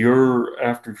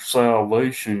 After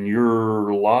salvation,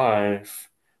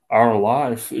 our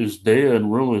life is dead,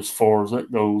 really, as far as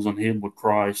that goes, and hid with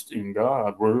Christ in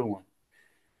God, really.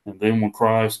 And then when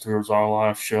Christ, who is our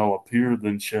life, shall appear,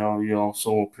 then shall ye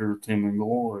also appear with Him in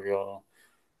glory.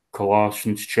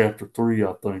 Colossians chapter 3,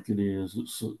 I think it is.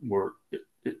 It's where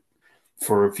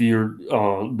for if you're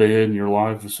dead and your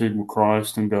life is hid with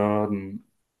Christ in God, and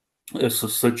it's to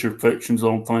set your affections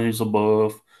on things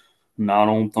above, not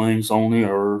on things on the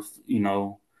earth,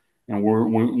 and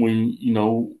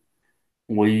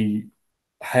we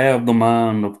have the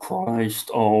mind of Christ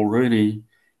already,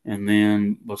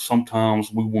 but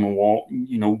sometimes we want to walk,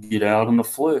 get out in the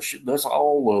flesh. That's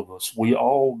all of us. We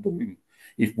all do.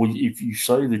 If you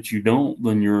say that you don't,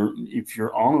 then if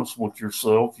you're honest with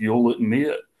yourself, you'll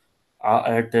admit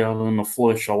I act out in the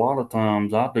flesh a lot of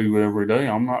times. I do every day.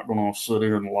 I'm not going to sit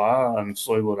here and lie and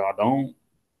say that I don't.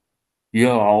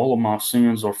 Yeah, all of my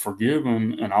sins are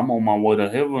forgiven and I'm on my way to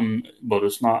heaven, but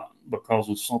it's not because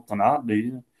of something I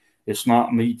did. It's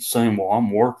not me saying, well, I'm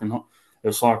working.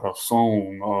 It's like a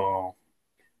song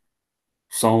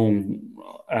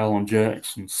Alan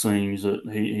Jackson sings that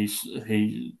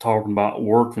he talking about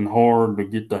working hard to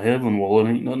get to heaven. Well, it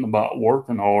ain't nothing about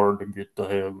working hard to get to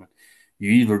heaven.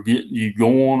 You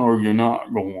going or you're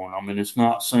not going. I mean, it's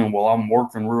not saying, well, I'm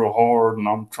working real hard and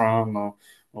I'm trying to,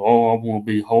 I want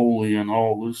to be holy and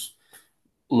all this.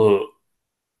 Look,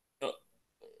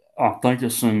 I think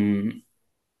it's in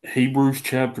Hebrews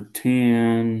chapter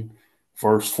 10,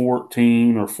 verse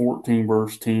 14, or 14,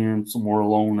 verse 10, somewhere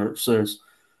along there. It says,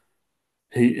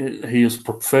 He has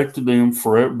perfected them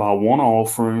forever by one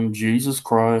offering, Jesus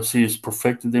Christ. He has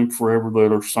perfected them forever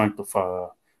that are sanctified.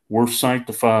 We're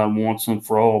sanctified once and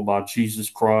for all by Jesus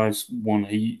Christ when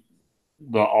He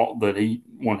died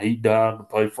to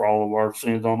pay for all of our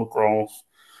sins on the cross.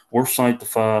 We're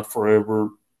sanctified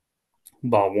forever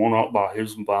by that one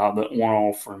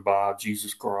offering by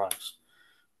Jesus Christ.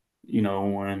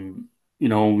 And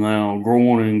now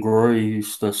growing in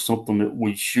grace, that's something that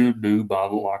we should do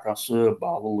like I said,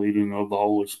 by the leading of the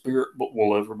Holy Spirit. But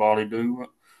will everybody do it?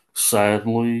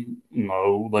 Sadly,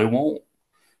 no, they won't.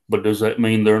 But does that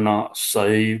mean they're not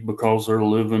saved because they're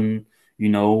living,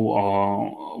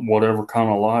 whatever kind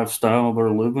of lifestyle they're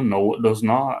living? No, it does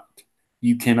not.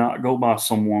 You cannot go by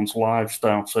someone's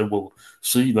lifestyle and say, well,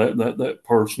 see, that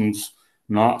person's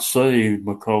not saved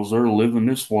because they're living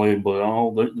this way,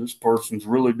 but this person's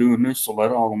really doing this, so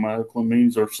that automatically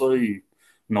means they're saved.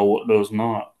 No, it does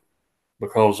not,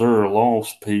 because there are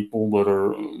lost people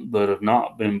that have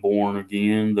not been born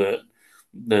again, that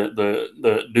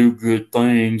do good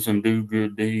things and do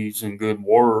good deeds and good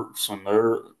works, and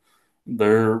they're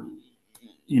they're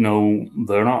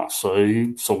not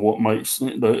saved. So what makes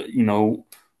that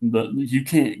that you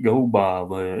can't go by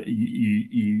that,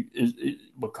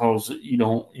 because you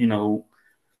don't,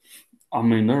 I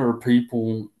mean, there are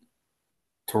people,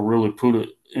 to really put it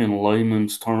in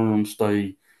layman's terms,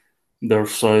 they're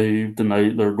saved and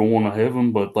they're going to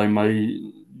heaven, but they may,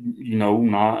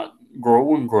 not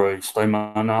grow in grace. They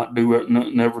might not do it,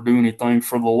 never do anything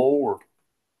for the Lord.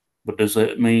 But does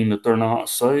that mean that they're not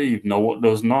saved? No, it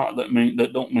does not.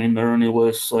 That don't mean they're any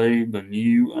less saved than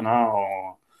you and I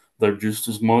are. They're just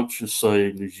as much as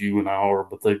saved as you and I are,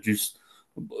 but they just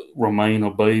remain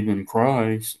a babe in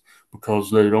Christ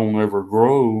because they don't ever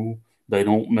grow. They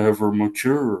don't never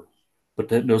mature. But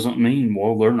that doesn't mean,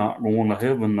 well, they're not going to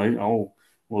heaven. They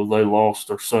lost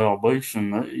their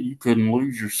salvation. You couldn't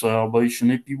lose your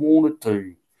salvation if you wanted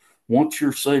to. Once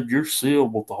you're saved, you're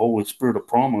sealed with the Holy Spirit of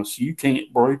promise. You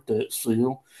can't break that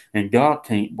seal, and God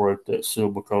can't break that seal,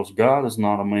 because God is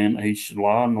not a man that he should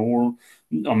lie, nor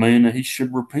a man that he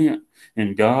should repent.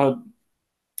 And God,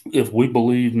 if we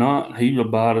believe not, he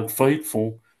abideth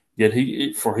faithful, yet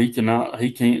he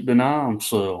can't deny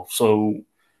himself. So,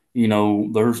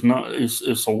 there's not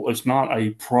it's not a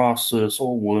process.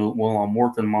 Oh, well, I'm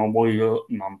working my way up,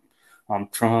 and I'm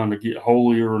trying to get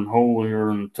holier and holier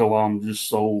until I'm just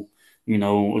so,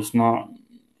 it's not,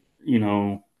 you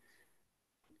know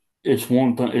it's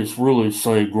one thing. It's really,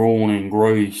 say, growing in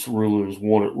grace really is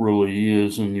what it really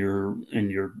is, and you're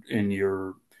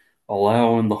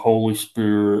allowing the Holy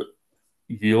Spirit,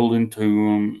 yielding to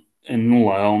him, and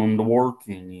allowing him to work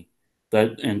in you,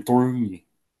 that and through you.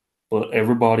 But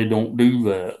everybody don't do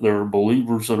that. There are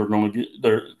believers that are going to get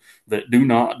there that do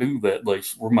not do that. They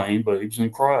remain babes in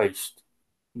Christ.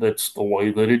 That's the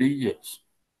way that it is.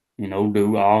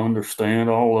 Do I understand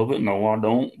all of it? No, I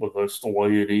don't. But that's the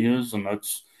way it is, and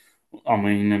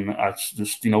and that's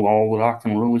just all that I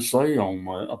can really say on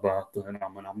that, about that. I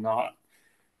mean, I'm not.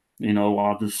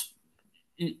 I just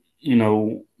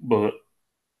but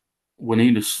we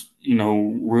need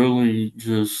to really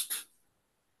just,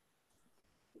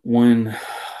 when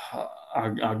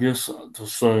I guess to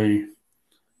say,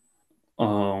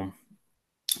 um,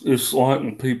 it's like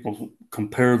when people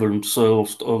compare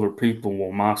themselves to other people.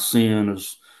 Well, my sin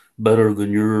is better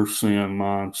than your sin.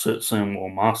 Mindset saying, well,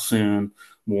 my sin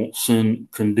won't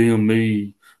condemn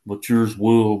me, but yours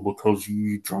will, because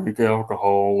you drink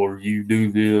alcohol, or you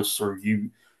do this, or you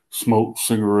smoke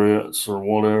cigarettes, or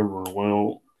whatever.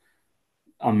 Well,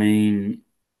 I mean,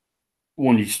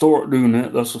 when you start doing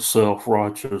that, that's a self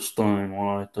righteous thing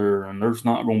right there. And there's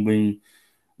not going to be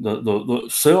the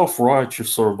self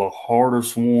righteous are the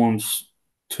hardest ones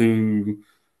to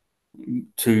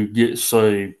get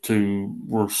saved, to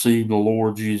receive the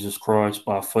Lord Jesus Christ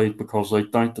by faith, because they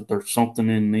think that there's something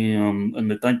in them,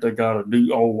 and they think they got to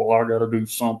do, oh, well, I got to do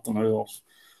something else.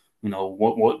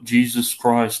 What Jesus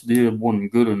Christ did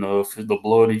wasn't good enough. The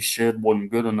blood he shed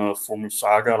wasn't good enough for me. So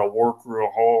I got to work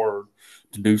real hard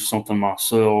to do something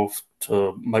myself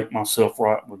to make myself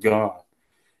right with God.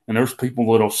 And there's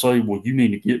people that'll say, well, you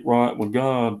need to get right with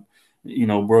God.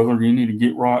 Brother, you need to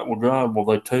get right with God. Well,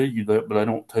 they tell you that, but they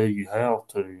don't tell you how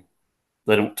to.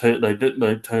 They don't tell, they didn't,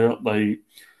 they tell, they,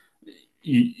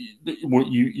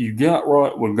 you got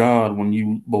right with God when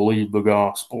you believe the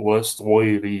gospel. That's the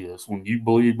way it is. When you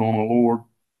believe on the Lord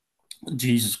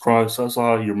Jesus Christ, that's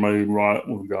how you're made right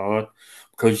with God,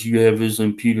 because you have his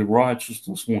imputed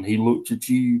righteousness. When he looks at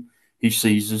you, he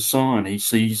sees his son. He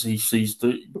sees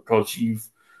because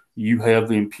you have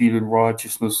the imputed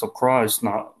righteousness of Christ,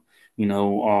 not,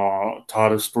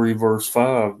 Titus 3 verse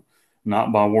 5,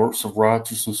 not by works of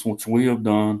righteousness which we have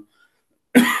done,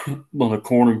 but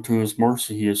according to his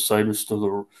mercy, he has saved us to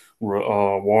the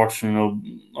washing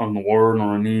of the word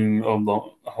and renewing of the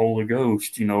Holy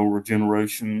Ghost,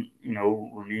 regeneration,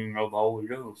 renewing of the Holy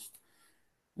Ghost.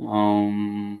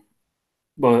 Um,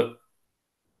 but,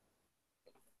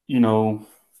 you know,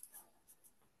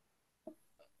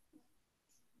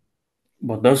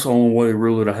 but that's the only way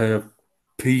really to have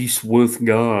peace with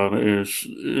God is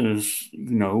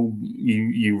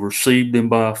you received him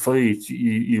by faith.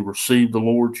 You received the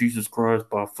Lord Jesus Christ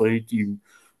by faith. You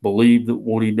believe that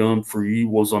what he done for you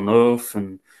was enough,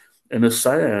 and it's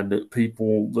sad that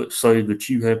people that say that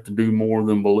you have to do more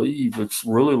than believe. It's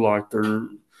really like they're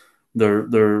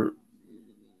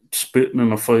spitting in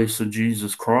the face of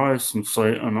Jesus Christ, and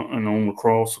on the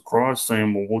cross of Christ,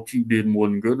 saying, well, what you did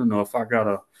wasn't good enough. I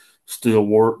gotta still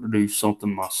work to do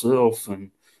something myself. And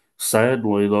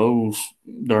sadly,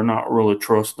 they're not really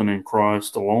trusting in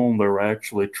Christ alone. They're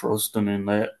actually trusting in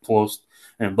that plus,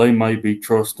 and they may be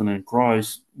trusting in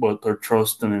Christ, but they're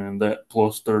trusting in that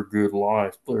plus their good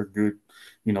life, their good,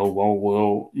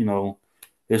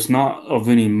 it's not of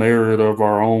any merit of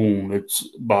our own. It's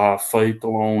by faith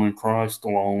alone in Christ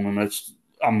alone. And it's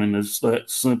that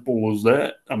simple as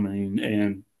that. I mean,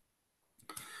 and,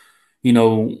 you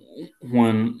know,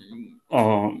 when,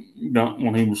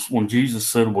 when Jesus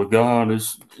said, with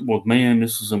man,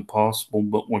 this is impossible,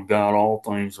 but with God, all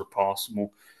things are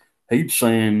possible. He's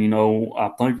saying, I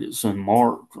think it's in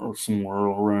Mark or somewhere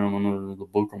around in the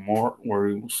book of Mark where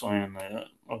he was saying that,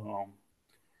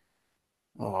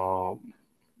 uh,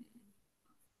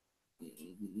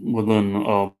 within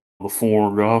the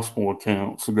four gospel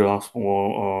accounts, the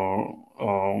gospel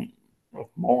of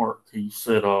Mark, he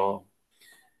said,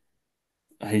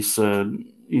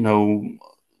 you know,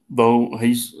 though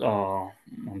he's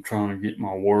I'm trying to get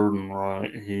my wording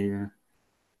right here.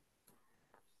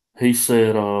 He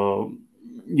said,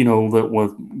 that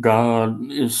with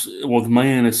God is with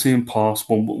man it's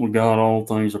impossible, but with God all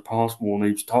things are possible. And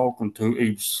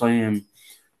he's saying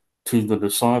to the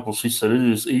disciples, he said, it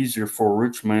is easier for a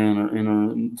rich man to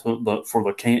enter into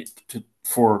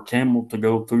for a camel to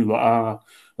go through the eye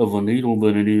of a needle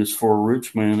than it is for a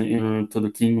rich man to enter into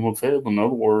the kingdom of heaven. In other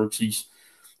words, he's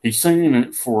saying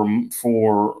it for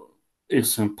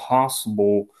it's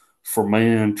impossible for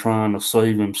man trying to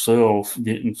save himself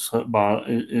getting by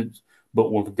it.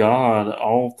 But with God,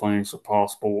 all things are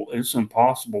possible. It's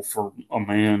impossible for a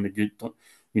man to get to,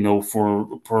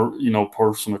 for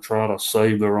person to try to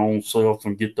save their own self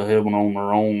and get to heaven on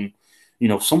their own.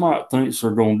 Somebody thinks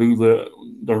they're going to do that,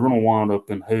 they're going to wind up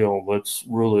in hell. That's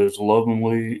really as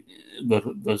lovingly that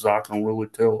as I can really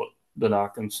tell it that I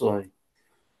can say.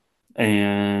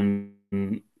 And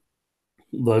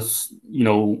that's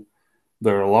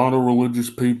there are a lot of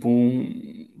religious people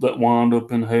that wind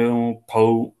up in hell,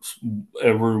 popes,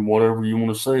 whatever you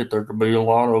want to say it. There could be a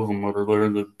lot of them that are there.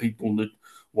 The people that,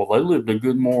 well, they lived a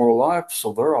good moral life,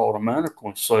 so they're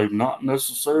automatically saved. Not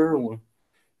necessarily.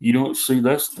 You don't see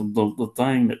that's the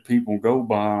thing that people go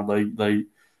by.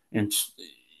 And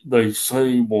they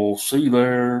say, well, see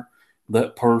there,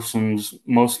 that person's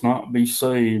must not be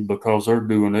saved because they're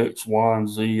doing X, Y, and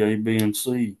Z, A, B, and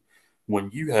C. When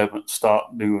you haven't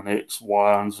stopped doing X,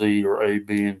 Y, and Z, or A,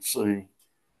 B, and C.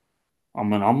 I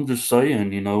mean, I'm just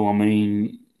saying, I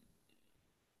mean,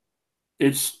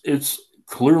 it's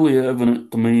clearly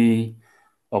evident to me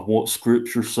of what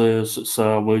Scripture says that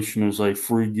salvation is a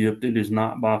free gift. It is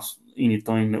not by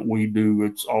anything that we do.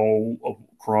 It's all of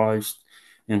Christ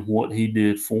and what He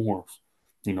did for us.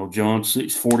 John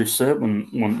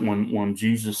 6:47, when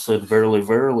Jesus said, "Verily,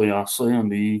 verily, I say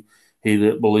unto you, he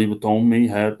that believeth on me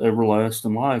hath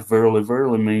everlasting life." Verily,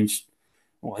 verily means,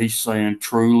 well, he's saying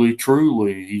truly,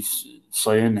 truly. He's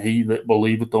saying he that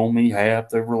believeth on me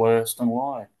hath everlasting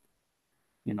life.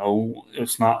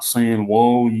 It's not saying,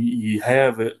 "Whoa, you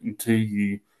have it until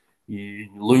you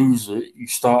lose it, you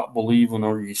stop believing,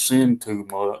 or you sin too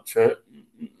much."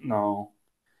 No,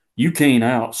 you can't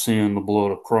out sin the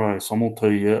blood of Christ. I'm gonna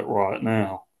tell you that right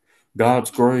now.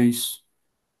 God's grace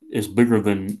is bigger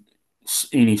than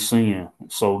any sin.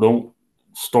 So don't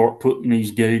start putting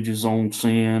these gauges on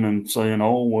sin and saying,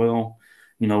 "Oh well,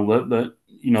 we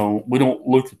don't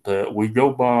look at that. We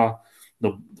go by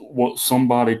the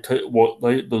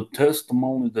the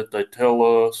testimony that they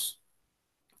tell us,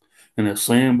 and it's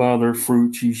saying by their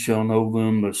fruits ye shall know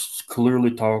them." That's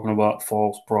clearly talking about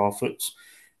false prophets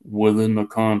within the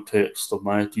context of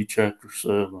Matthew chapter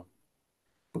 7,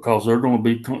 because they're going to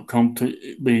be come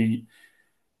to be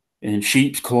in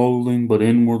sheep's clothing, but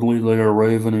inwardly they are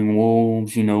ravening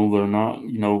wolves. They're not.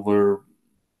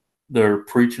 They're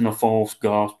preaching a false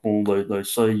gospel. They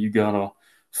say you got a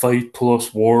faith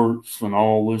plus works, and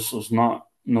all this is not.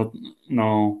 No,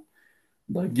 no,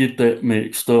 they get that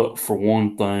mixed up for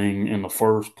one thing in the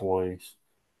first place,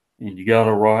 and you got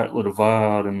to rightly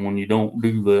divide. And when you don't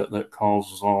do that, that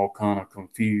causes all kind of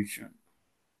confusion.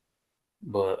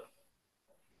 But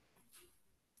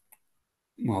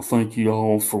well, thank you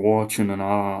all for watching, and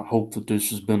I hope that this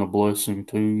has been a blessing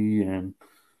to you. And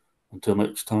until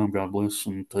next time, God bless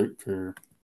and take care.